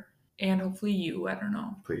forever. And hopefully you, I don't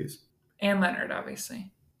know. Please. And Leonard,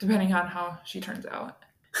 obviously. Depending on how she turns out.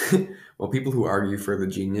 Well, people who argue for the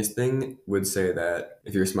genius thing would say that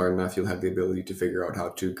if you're smart enough, you'll have the ability to figure out how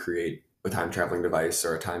to create a time-traveling device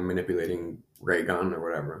or a time-manipulating ray gun or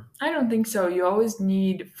whatever. I don't think so. You always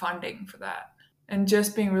need funding for that. And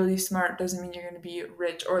just being really smart doesn't mean you're going to be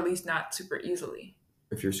rich, or at least not super easily.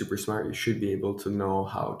 If you're super smart, you should be able to know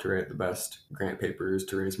how to write the best grant papers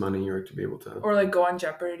to raise money or to be able to... Or like go on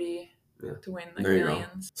Jeopardy to win like there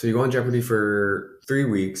millions. So you go on Jeopardy for 3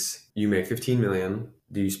 weeks, you make $15 million.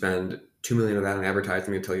 Do you spend $2 million of that on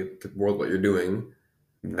advertising to tell you the world what you're doing?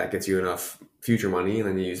 That gets you enough future money, and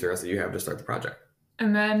then you use the rest that you have to start the project.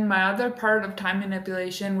 And then my other part of time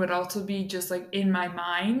manipulation would also be just like in my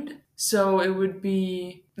mind. So it would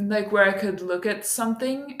be like where I could look at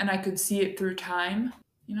something and I could see it through time,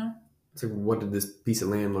 you know? So what did this piece of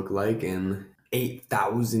land look like in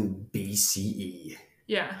 8,000 BCE?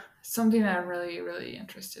 Yeah, something that I'm really, really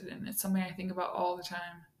interested in. It's something I think about all the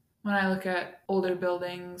time. When I look at older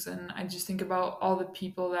buildings and I just think about all the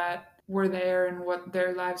people that were there and what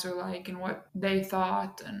their lives are like and what they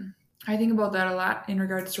thought. And I think about that a lot in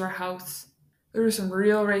regards to our house. There were some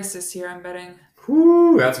real racists here, I'm betting.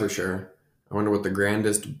 Whew, that's for sure. I wonder what the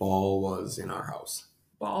grandest ball was in our house.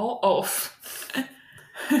 Ball? Oh.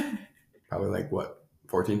 Probably like, what,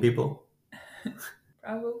 14 people?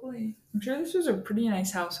 Probably. I'm sure this was a pretty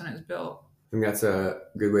nice house when it was built. I think that's a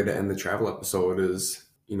good way to end the travel episode is,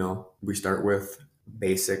 we start with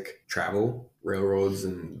basic travel, railroads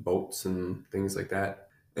and boats and things like that.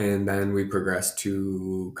 And then we progress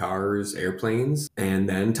to cars, airplanes, and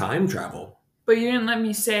then time travel. But you didn't let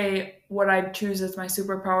me say what I'd choose as my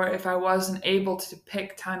superpower if I wasn't able to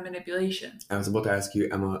pick time manipulation. I was about to ask you,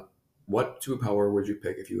 Emma, what superpower would you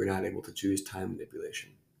pick if you were not able to choose time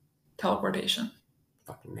manipulation? Teleportation.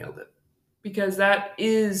 Fucking nailed it. Because that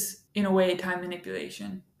is, in a way, time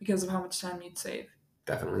manipulation because of how much time you'd save.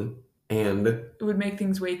 Definitely. And it would make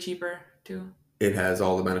things way cheaper, too. It has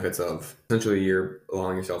all the benefits of, essentially, you're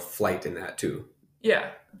allowing yourself flight in that, too. Yeah,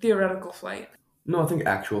 theoretical flight. No, I think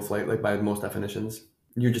actual flight, like by most definitions.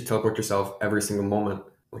 You just teleport yourself every single moment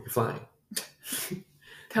like you're flying.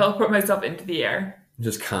 Teleport myself into the air.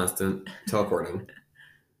 Just constant teleporting.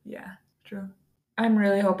 Yeah, true. I'm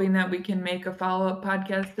really hoping that we can make a follow-up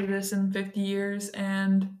podcast to this in 50 years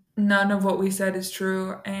and none of what we said is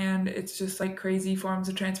true and it's just like crazy forms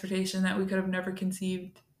of transportation that we could have never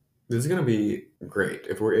conceived. This is going to be great.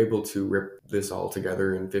 If we're able to rip this all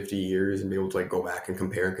together in 50 years and be able to go back and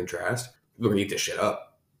compare and contrast, we're going to eat this shit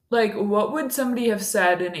up. Like, what would somebody have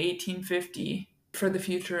said in 1850 for the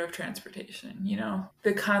future of transportation,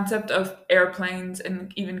 The concept of airplanes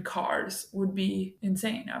and even cars would be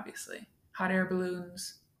insane, obviously. Hot air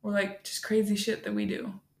balloons, or just crazy shit that we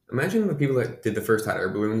do. Imagine the people that did the first hot air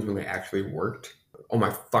balloons when they actually worked. Oh my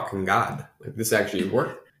fucking God. This actually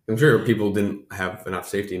worked. I'm sure people didn't have enough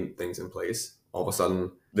safety things in place. All of a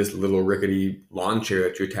sudden, this little rickety lawn chair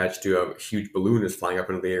that you attach to a huge balloon is flying up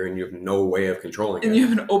into the air and you have no way of controlling it. And you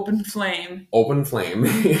have an open flame. Open flame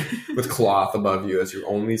with cloth above you as your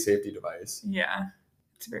only safety device. Yeah,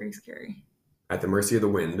 it's very scary. At the mercy of the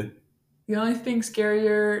wind. The only thing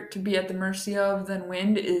scarier to be at the mercy of than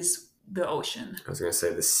wind is the ocean. I was going to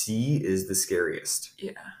say the sea is the scariest.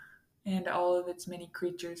 Yeah, and all of its many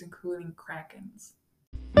creatures, including krakens.